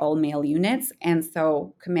 let's say, all male units. And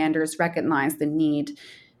so commanders recognized the need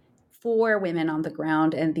for women on the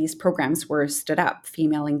ground, and these programs were stood up,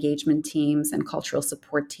 female engagement teams and cultural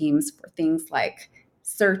support teams for things like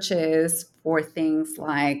searches, for things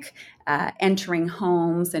like entering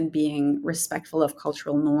homes and being respectful of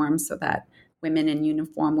cultural norms so that women in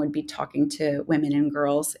uniform would be talking to women and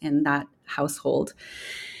girls in that household.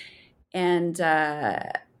 And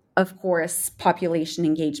of course, population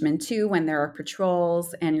engagement too, when there are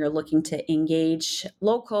patrols and you're looking to engage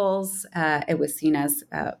locals, it was seen as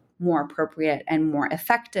more appropriate and more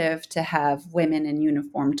effective to have women in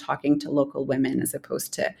uniform talking to local women as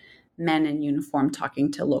opposed to men in uniform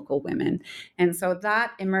talking to local women. And so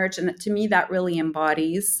that emerged, and to me, that really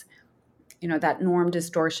embodies, that norm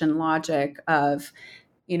distortion logic of,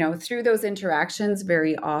 through those interactions,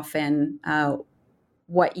 very often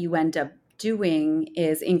what you end up doing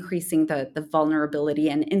is increasing the vulnerability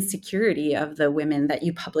and insecurity of the women that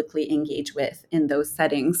you publicly engage with in those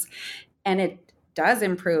settings. And it does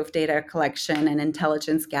improve data collection and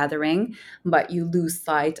intelligence gathering, but you lose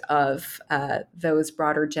sight of those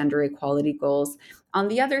broader gender equality goals. On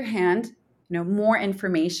the other hand, more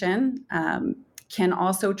information can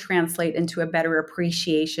also translate into a better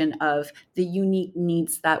appreciation of the unique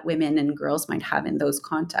needs that women and girls might have in those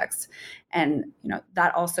contexts. And,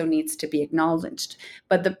 that also needs to be acknowledged.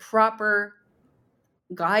 But the proper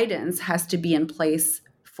guidance has to be in place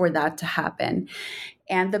for that to happen.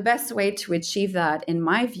 And the best way to achieve that, in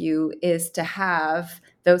my view, is to have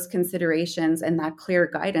those considerations and that clear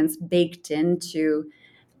guidance baked into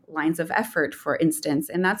lines of effort, for instance.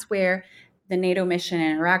 And that's where the NATO mission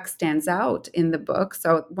in Iraq stands out in the book.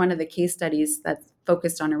 So one of the case studies that's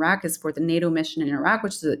focused on Iraq is for the NATO mission in Iraq,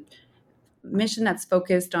 which is a mission that's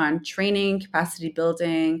focused on training, capacity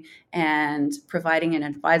building, and providing an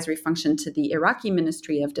advisory function to the Iraqi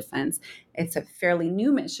Ministry of Defense. It's a fairly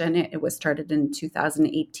new mission. It was started in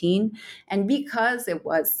 2018. And because it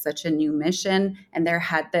was such a new mission, and there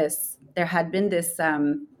had been this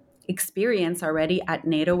experience already at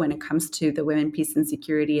NATO when it comes to the women, peace, and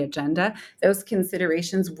security agenda, those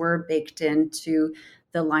considerations were baked into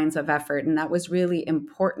the lines of effort. And that was really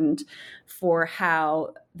important for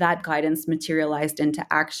how that guidance materialized into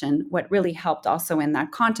action. What really helped also in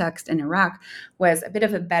that context in Iraq was a bit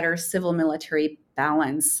of a better civil-military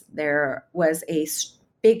balance. There was a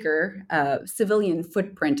bigger civilian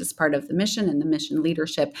footprint as part of the mission and the mission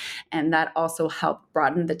leadership. And that also helped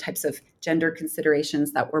broaden the types of gender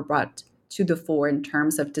considerations that were brought to the fore in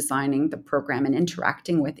terms of designing the program and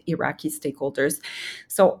interacting with Iraqi stakeholders.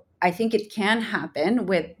 So I think it can happen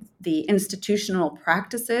with the institutional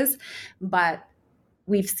practices, but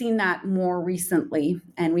we've seen that more recently,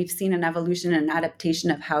 and we've seen an evolution and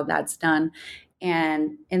adaptation of how that's done.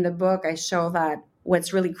 And in the book, I show that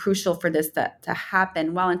what's really crucial for this to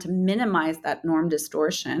happen well and to minimize that norm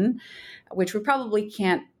distortion, which we probably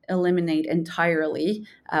can't eliminate entirely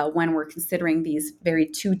when we're considering these very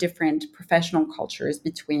two different professional cultures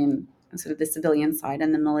between sort of the civilian side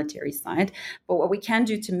and the military side. But what we can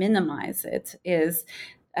do to minimize it is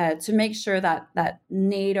to make sure that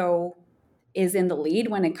NATO is in the lead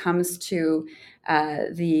when it comes to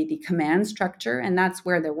the command structure. And that's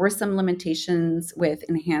where there were some limitations with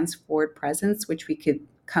enhanced forward presence, which we could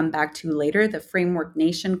come back to later. The framework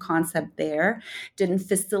nation concept there didn't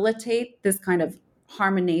facilitate this kind of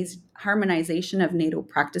harmonization of NATO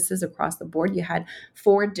practices across the board. You had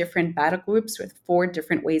 4 different battle groups with 4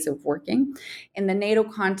 different ways of working. In the NATO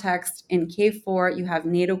context, in K4, you have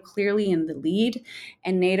NATO clearly in the lead,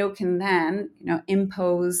 and NATO can then,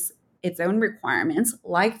 impose its own requirements,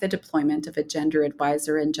 like the deployment of a gender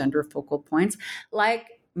advisor and gender focal points, like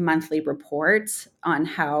monthly reports on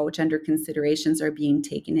how gender considerations are being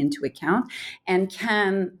taken into account, and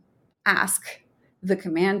can ask the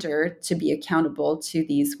commander to be accountable to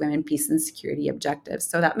these women, peace, and security objectives.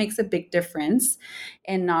 So that makes a big difference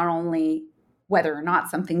in not only whether or not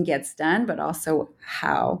something gets done, but also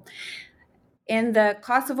how. In the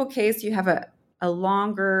Kosovo case, you have a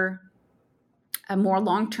more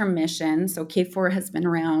long-term mission. So K4 has been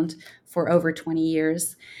around for over 20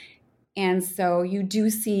 years. And so you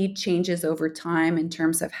do see changes over time in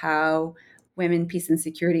terms of how women, peace, and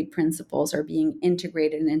security principles are being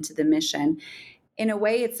integrated into the mission. In a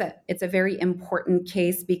way, it's a very important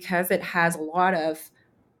case because it has a lot of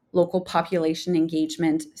local population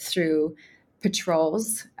engagement through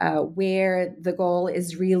patrols, where the goal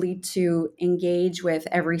is really to engage with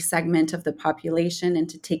every segment of the population and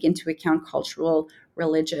to take into account cultural,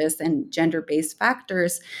 religious, and gender-based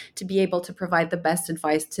factors to be able to provide the best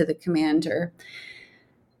advice to the commander.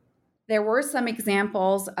 There were some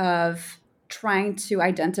examples of trying to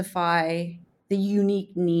identify the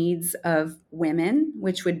unique needs of women,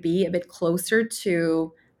 which would be a bit closer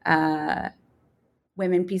to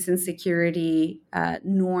women, peace, and security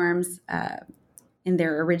norms in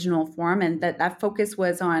their original form, and that focus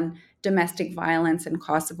was on domestic violence in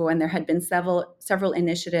Kosovo. And there had been several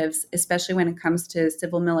initiatives, especially when it comes to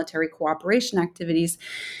civil-military cooperation activities,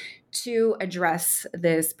 to address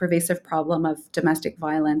this pervasive problem of domestic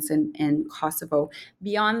violence in Kosovo.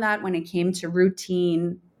 Beyond that, when it came to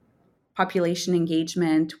routine population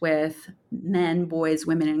engagement with men, boys,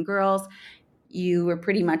 women, and girls, you were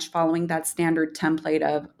pretty much following that standard template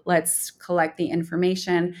of let's collect the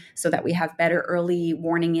information so that we have better early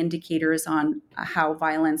warning indicators on how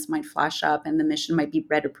violence might flash up, and the mission might be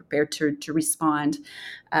better prepared to respond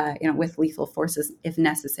with lethal forces if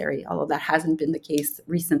necessary, although that hasn't been the case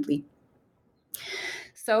recently.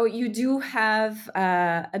 So you do have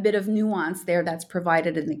a bit of nuance there that's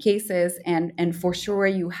provided in the cases, and for sure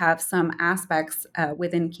you have some aspects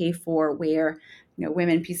within K4 where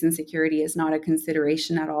women, peace, and security is not a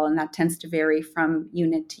consideration at all, and that tends to vary from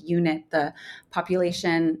unit to unit. The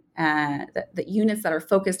population, the units that are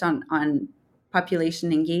focused on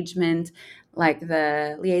population engagement, like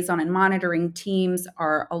the liaison and monitoring teams,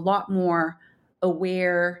 are a lot more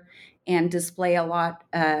aware and display a lot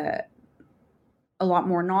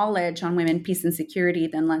more knowledge on women, peace, and security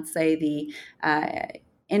than, let's say, the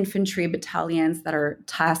infantry battalions that are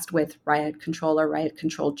tasked with riot control or riot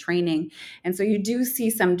control training. And so you do see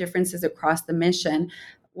some differences across the mission.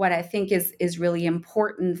 What I think is really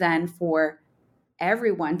important then for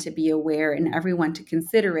everyone to be aware and everyone to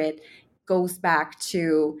consider it goes back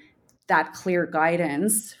to that clear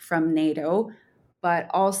guidance from NATO, but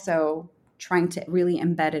also trying to really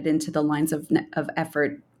embed it into the lines of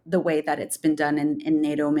effort the way that it's been done in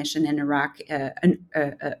NATO mission in Iraq,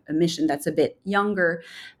 a mission that's a bit younger,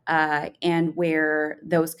 and where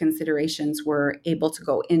those considerations were able to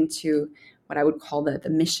go into what I would call the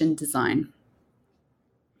mission design.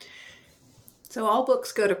 So all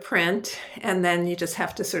books go to print, and then you just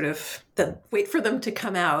have to sort of wait for them to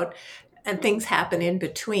come out, and things happen in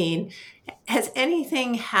between. Has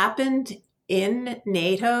anything happened in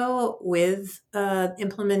NATO with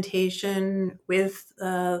implementation, with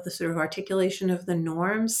the sort of articulation of the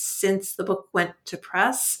norms since the book went to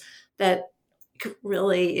press that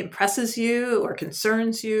really impresses you or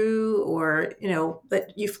concerns you, or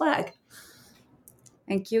that you flag?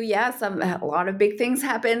 Thank you. Yes, a lot of big things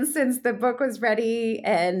happened since the book was ready,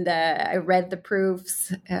 and I read the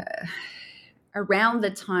proofs around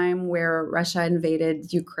the time where Russia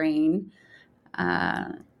invaded Ukraine.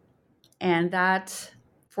 And that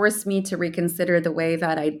forced me to reconsider the way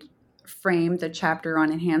that I framed the chapter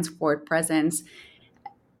on enhanced forward presence.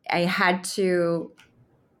 I had to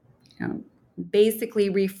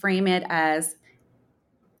basically reframe it as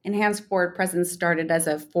enhanced forward presence started as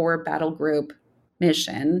a 4 battle group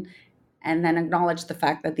mission and then acknowledged the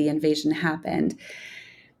fact that the invasion happened.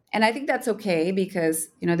 And I think that's okay because,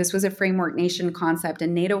 this was a framework nation concept,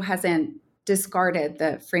 and NATO hasn't discarded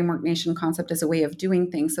the framework nation concept as a way of doing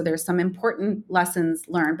things. So there's some important lessons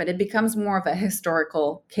learned, but it becomes more of a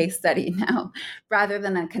historical case study now rather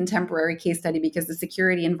than a contemporary case study because the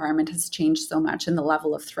security environment has changed so much and the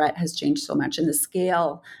level of threat has changed so much and the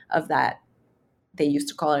scale of that. They used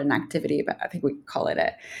to call it an activity, but I think we call it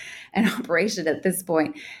an operation at this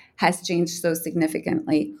point, has changed so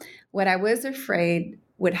significantly. What I was afraid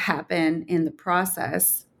would happen in the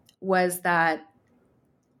process was that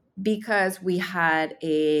because we had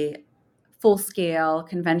a full-scale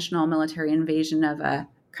conventional military invasion of a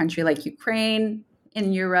country like Ukraine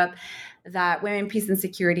in Europe, that women, peace, and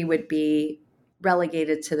security would be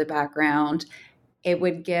relegated to the background. It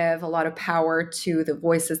would give a lot of power to the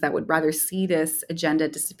voices that would rather see this agenda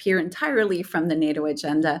disappear entirely from the NATO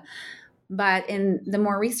agenda. But in the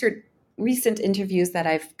more recent interviews that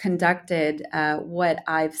I've conducted, what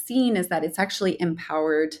I've seen is that it's actually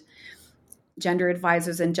empowered gender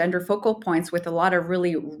advisors and gender focal points with a lot of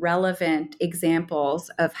really relevant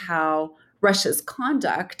examples of how Russia's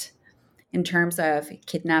conduct in terms of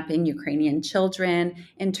kidnapping Ukrainian children,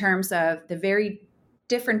 in terms of the very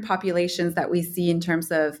different populations that we see in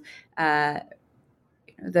terms of the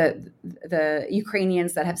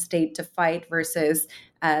Ukrainians that have stayed to fight versus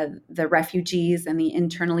the refugees and the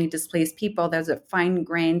internally displaced people. There's a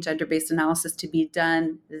fine-grained gender-based analysis to be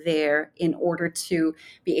done there in order to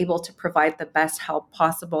be able to provide the best help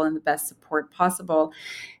possible and the best support possible.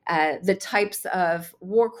 The types of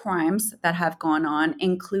war crimes that have gone on,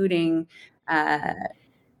 including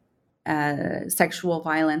sexual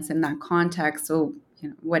violence in that context, so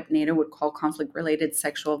what NATO would call conflict-related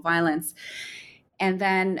sexual violence. And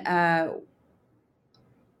then,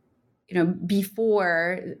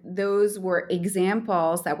 before, those were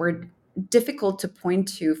examples that were difficult to point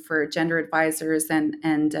to for gender advisors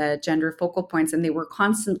and gender focal points. And they were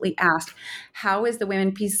constantly asked, how is the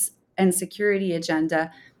women, peace, and security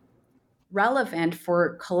agenda relevant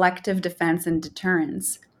for collective defense and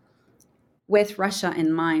deterrence with Russia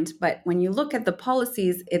in mind? But when you look at the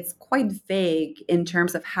policies, it's quite vague in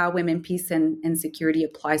terms of how women, peace, and security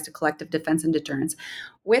applies to collective defense and deterrence.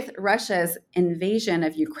 With Russia's invasion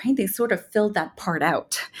of Ukraine, they sort of filled that part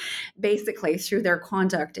out, basically, through their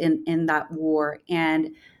conduct in that war, and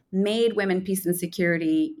made women, peace, and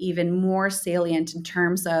security even more salient in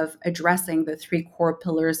terms of addressing the 3 core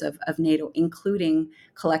pillars of NATO, including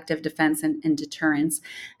collective defense and deterrence.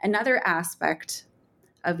 Another aspect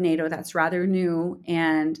of NATO that's rather new,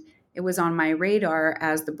 and it was on my radar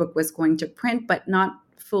as the book was going to print, but not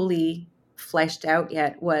fully fleshed out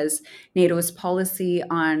yet, was NATO's policy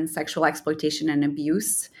on sexual exploitation and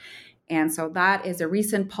abuse. And so that is a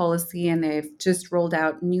recent policy, and they've just rolled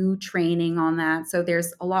out new training on that. So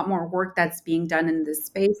there's a lot more work that's being done in this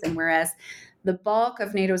space. And whereas the bulk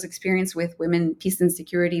of NATO's experience with women, peace, and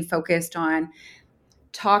security focused on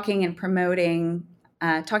talking about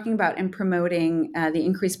and promoting the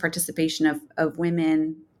increased participation of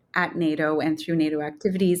women at NATO and through NATO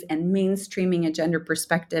activities and mainstreaming a gender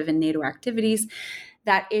perspective in NATO activities,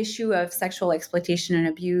 that issue of sexual exploitation and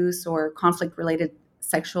abuse or conflict-related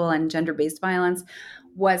sexual and gender-based violence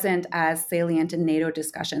wasn't as salient in NATO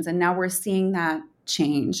discussions. And now we're seeing that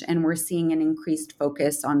change, and we're seeing an increased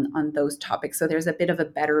focus on those topics. So there's a bit of a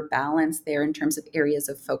better balance there in terms of areas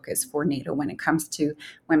of focus for NATO when it comes to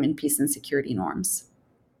women, peace, and security norms.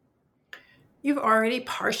 You've already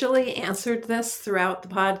partially answered this throughout the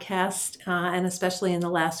podcast, and especially in the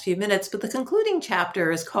last few minutes. But the concluding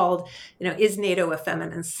chapter is called, "Is NATO a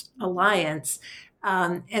Feminist Alliance?"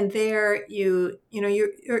 And there,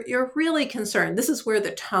 you're really concerned. This is where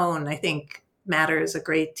the tone, I think, matters a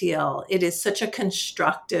great deal. It is such a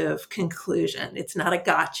constructive conclusion. It's not a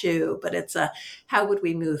got you, but it's a how would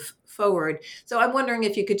we move forward. So I'm wondering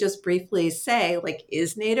if you could just briefly say,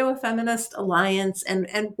 is NATO a feminist alliance? And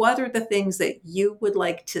what are the things that you would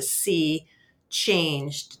like to see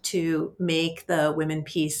changed to make the women,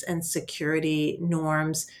 peace, and security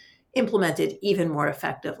norms implemented even more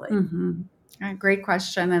effectively? Mm-hmm. Great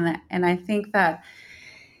question. And I think that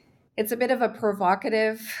it's a bit of a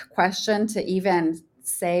provocative question to even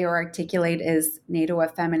say or articulate, is NATO a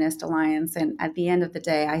feminist alliance? And at the end of the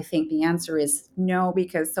day, I think the answer is no,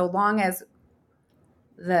 because so long as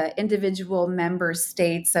the individual member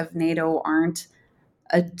states of NATO aren't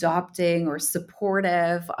adopting or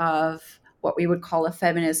supportive of what we would call a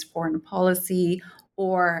feminist foreign policy,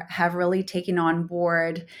 or have really taken on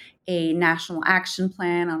board a national action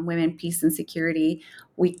plan on women, peace, and security.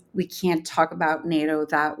 We can't talk about NATO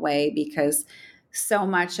that way because so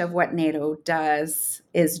much of what NATO does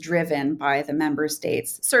is driven by the member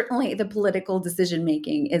states. Certainly, the political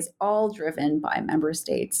decision-making is all driven by member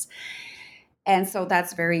states. And so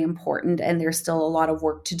that's very important. And there's still a lot of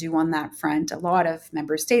work to do on that front. A lot of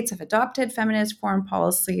member states have adopted feminist foreign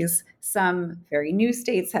policies. Some very new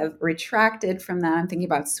states have retracted from that. I'm thinking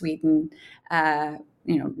about Sweden,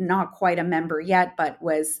 not quite a member yet, but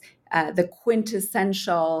was the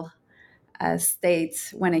quintessential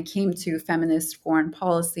states when it came to feminist foreign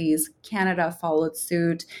policies. Canada followed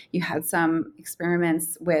suit. You had some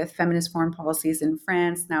experiments with feminist foreign policies in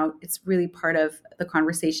France. Now it's really part of the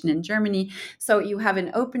conversation in Germany. So you have an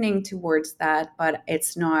opening towards that, but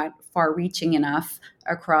it's not far-reaching enough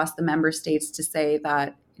across the member states to say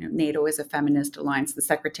that NATO is a feminist alliance. The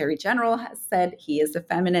Secretary General has said he is a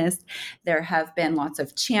feminist. There have been lots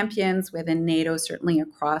of champions within NATO, certainly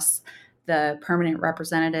across the permanent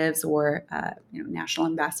representatives or national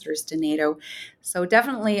ambassadors to NATO. So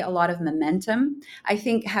definitely a lot of momentum. I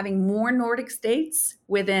think having more Nordic states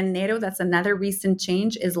within NATO, that's another recent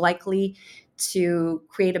change, is likely to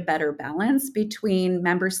create a better balance between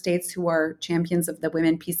member states who are champions of the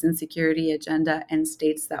women, peace, and security agenda and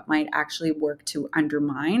states that might actually work to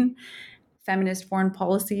undermine feminist foreign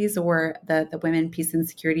policies or the women, peace, and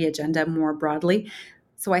security agenda more broadly.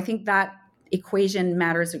 So I think that equation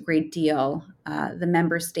matters a great deal, the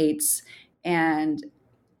member states and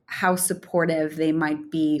how supportive they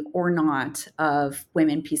might be or not of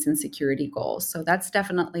women, peace, and security goals. So that's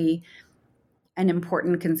definitely an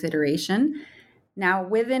important consideration. Now,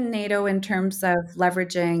 within NATO, in terms of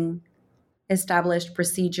leveraging established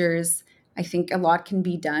procedures, I think a lot can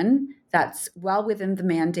be done. That's well within the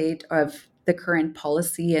mandate of the current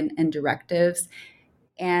policy and directives.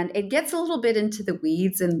 And it gets a little bit into the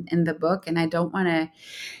weeds in the book, and I don't want to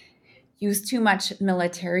use too much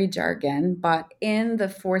military jargon, but in the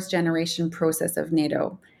fourth generation process of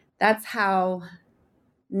NATO, that's how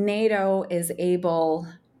NATO is able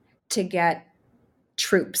to get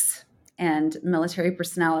troops and military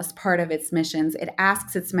personnel as part of its missions. It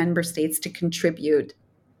asks its member states to contribute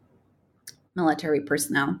military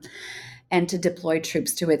personnel and to deploy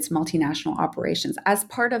troops to its multinational operations. As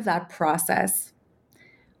part of that process,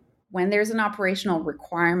 when there's an operational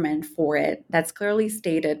requirement for it that's clearly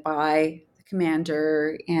stated by the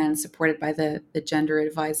commander and supported by the gender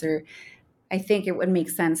advisor, I think it would make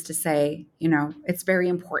sense to say, it's very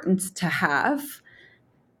important to have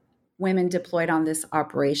women deployed on this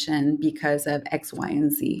operation because of X, Y,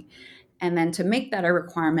 and Z. And then to make that a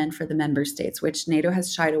requirement for the member states, which NATO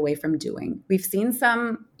has shied away from doing. We've seen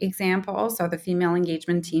some examples, so the female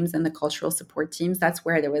engagement teams and the cultural support teams, that's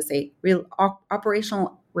where there was a real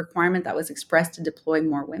operational requirement that was expressed to deploy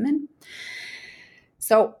more women.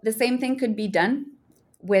 So the same thing could be done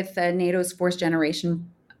with NATO's fourth generation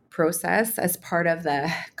process as part of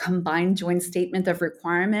the combined joint statement of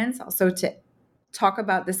requirements, also to talk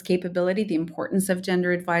about this capability, the importance of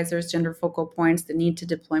gender advisors, gender focal points, the need to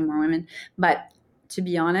deploy more women. But to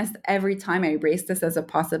be honest, every time I raised this as a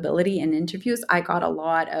possibility in interviews, I got a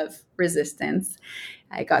lot of resistance.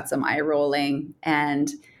 I got some eye rolling, and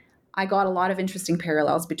I got a lot of interesting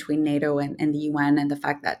parallels between NATO and the UN, and the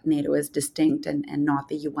fact that NATO is distinct and not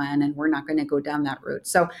the UN, and we're not going to go down that route.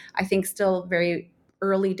 So I think still very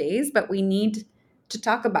early days, but we need to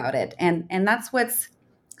talk about it. And that's what's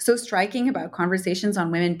so striking about conversations on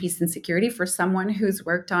women, peace, and security for someone who's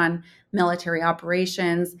worked on military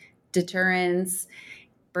operations, deterrence,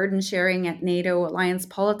 burden sharing at NATO, alliance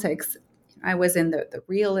politics. I was in the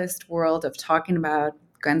realist world of talking about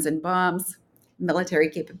guns and bombs, military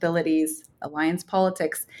capabilities, alliance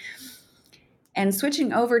politics. And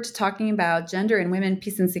switching over to talking about gender and women,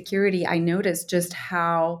 peace, and security, I noticed just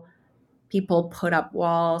how people put up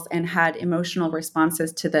walls and had emotional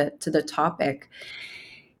responses to the topic.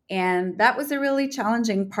 And that was a really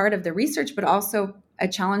challenging part of the research, but also a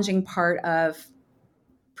challenging part of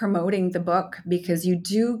promoting the book, because you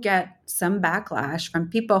do get some backlash from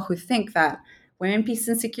people who think that women, peace,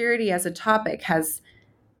 and security as a topic has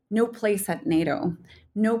no place at NATO,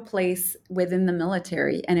 no place within the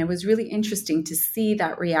military. And it was really interesting to see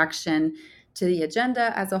that reaction to the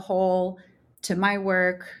agenda as a whole, to my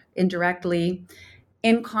work indirectly,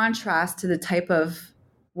 in contrast to the type of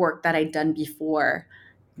work that I'd done before,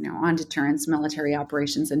 on deterrence, military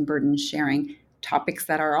operations, and burden sharing, topics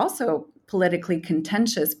that are also politically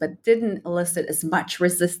contentious, but didn't elicit as much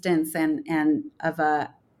resistance and of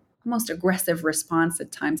a almost aggressive response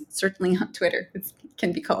at times. Certainly on Twitter, it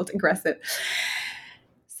can be called aggressive.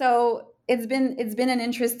 So it's been an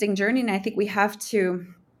interesting journey, and I think we have to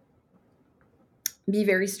be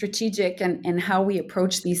very strategic in how we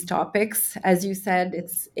approach these topics. As you said,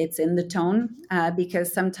 it's in the tone,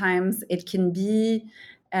 because sometimes it can be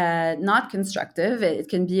not constructive. It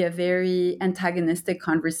can be a very antagonistic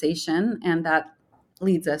conversation, and that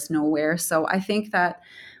leads us nowhere. So I think that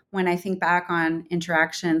when I think back on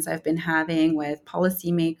interactions I've been having with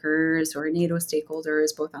policymakers or NATO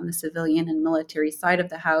stakeholders, both on the civilian and military side of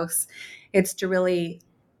the house, it's to really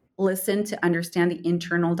listen to understand the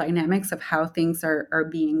internal dynamics of how things are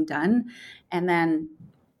being done, and then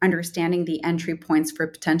understanding the entry points for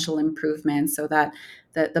potential improvement, so that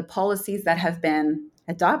the policies that have been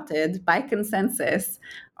adopted by consensus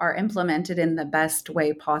are implemented in the best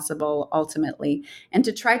way possible ultimately, and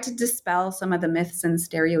to try to dispel some of the myths and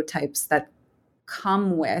stereotypes that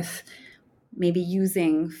come with maybe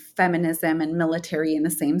using feminism and military in the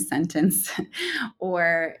same sentence,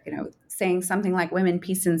 or saying something like women,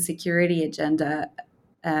 peace, and security agenda.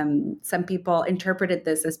 Some people interpreted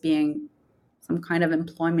this as being some kind of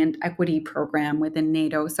employment equity program within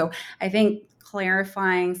NATO. So I think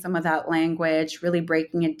clarifying some of that language, really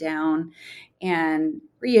breaking it down, and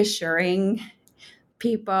reassuring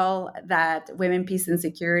people that women, peace, and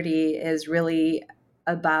security is really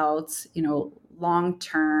about,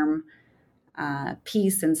 long-term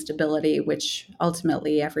peace and stability, which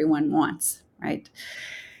ultimately everyone wants, right?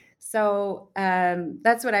 So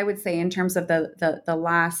that's what I would say in terms of the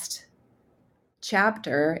last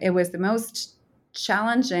chapter. It was the most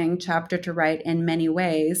challenging chapter to write in many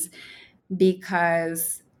ways,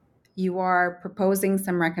 because you are proposing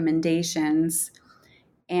some recommendations,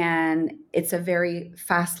 and it's a very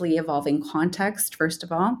fastly evolving context, first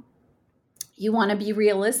of all. You want to be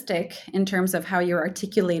realistic in terms of how you're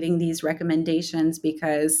articulating these recommendations,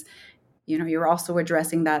 because you're also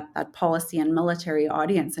addressing that policy and military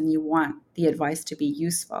audience, and you want the advice to be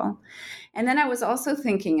useful. And then I was also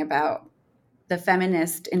thinking about the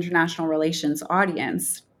feminist international relations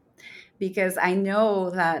audience, because I know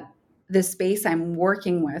that the space I'm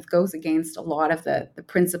working with goes against a lot of the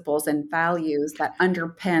principles and values that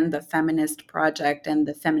underpin the feminist project and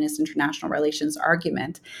the feminist international relations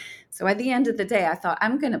argument. So at the end of the day, I thought,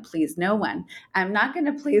 I'm going to please no one. I'm not going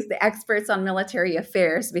to please the experts on military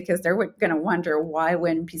affairs, because they're going to wonder why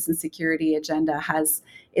when peace and security agenda has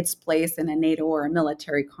its place in a NATO or a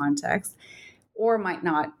military context, or might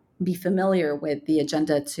not be familiar with the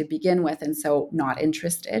agenda to begin with, and so not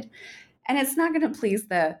interested. And it's not going to please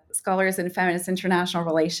the scholars in feminist international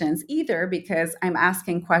relations either, because I'm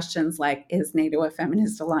asking questions like, is NATO a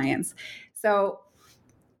feminist alliance? So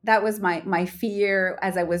that was my fear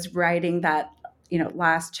as I was writing that,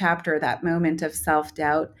 last chapter, that moment of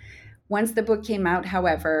self-doubt. Once the book came out,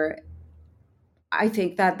 however, I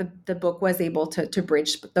think that the book was able to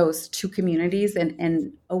bridge those two communities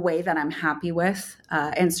in a way that I'm happy with.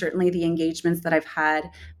 And certainly the engagements that I've had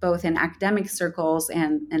both in academic circles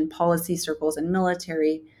and policy circles and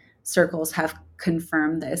military circles have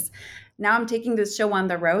confirmed this. Now I'm taking this show on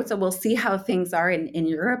the road, so we'll see how things are in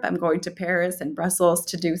Europe. I'm going to Paris and Brussels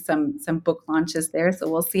to do some book launches there, so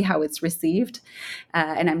we'll see how it's received.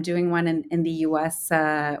 And I'm doing one in the US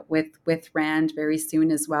with RAND very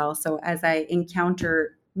soon as well. So as I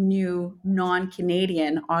encounter new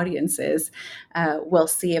non-Canadian audiences, we'll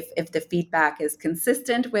see if the feedback is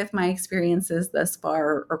consistent with my experiences thus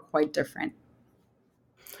far or quite different.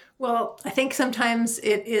 Well, I think sometimes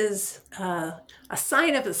it is a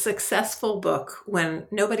sign of a successful book when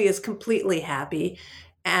nobody is completely happy.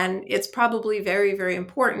 And it's probably very, very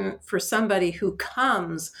important for somebody who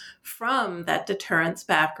comes from that deterrence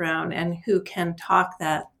background and who can talk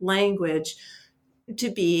that language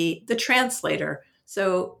to be the translator.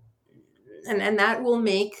 So, and that will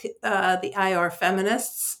make the IR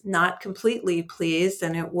feminists not completely pleased,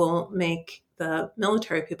 and it will make the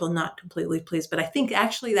military people not completely pleased. But I think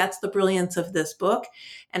actually that's the brilliance of this book.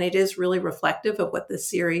 And it is really reflective of what this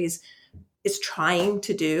series is trying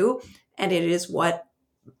to do. And it is what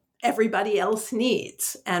everybody else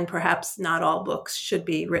needs. And perhaps not all books should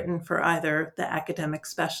be written for either the academic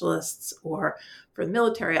specialists or for the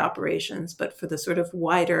military operations, but for the sort of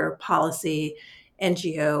wider policy,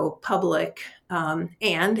 NGO, public,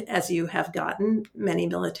 and as you have gotten, many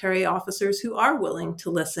military officers who are willing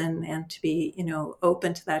to listen and to be,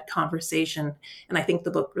 open to that conversation. And I think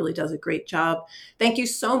the book really does a great job. Thank you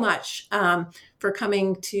so much for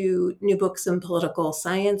coming to New Books in Political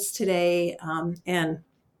Science today. And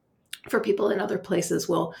for people in other places,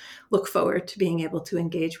 we'll look forward to being able to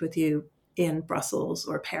engage with you in Brussels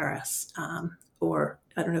or Paris, or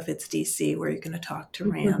I don't know if it's DC where you're going to talk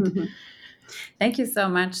to Rand. Thank you so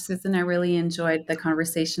much, Susan. I really enjoyed the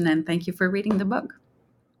conversation, and thank you for reading the book.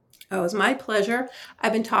 Oh, it was my pleasure.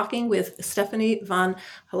 I've been talking with Stéfanie von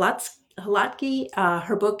Hlatky.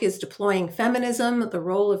 Her book is Deploying Feminism, the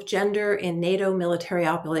Role of Gender in NATO Military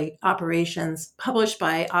Operations, published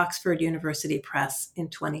by Oxford University Press in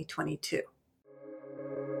 2022.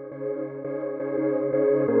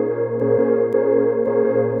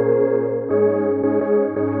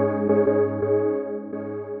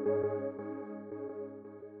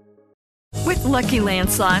 With Lucky Land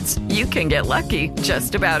Slots, you can get lucky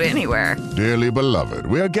just about anywhere. Dearly beloved,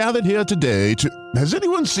 we are gathered here today to... Has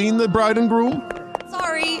anyone seen the bride and groom?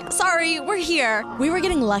 Sorry, we're here. We were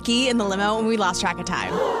getting lucky in the limo and we lost track of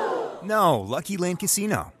time. No, Lucky Land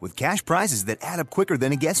Casino, with cash prizes that add up quicker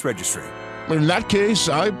than a guest registry. In that case,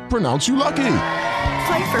 I pronounce you lucky.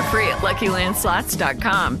 Play for free at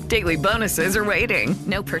LuckyLandSlots.com. Daily bonuses are waiting.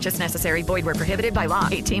 No purchase necessary. Void where prohibited by law.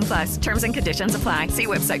 18+. Terms and conditions apply. See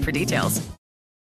website for details.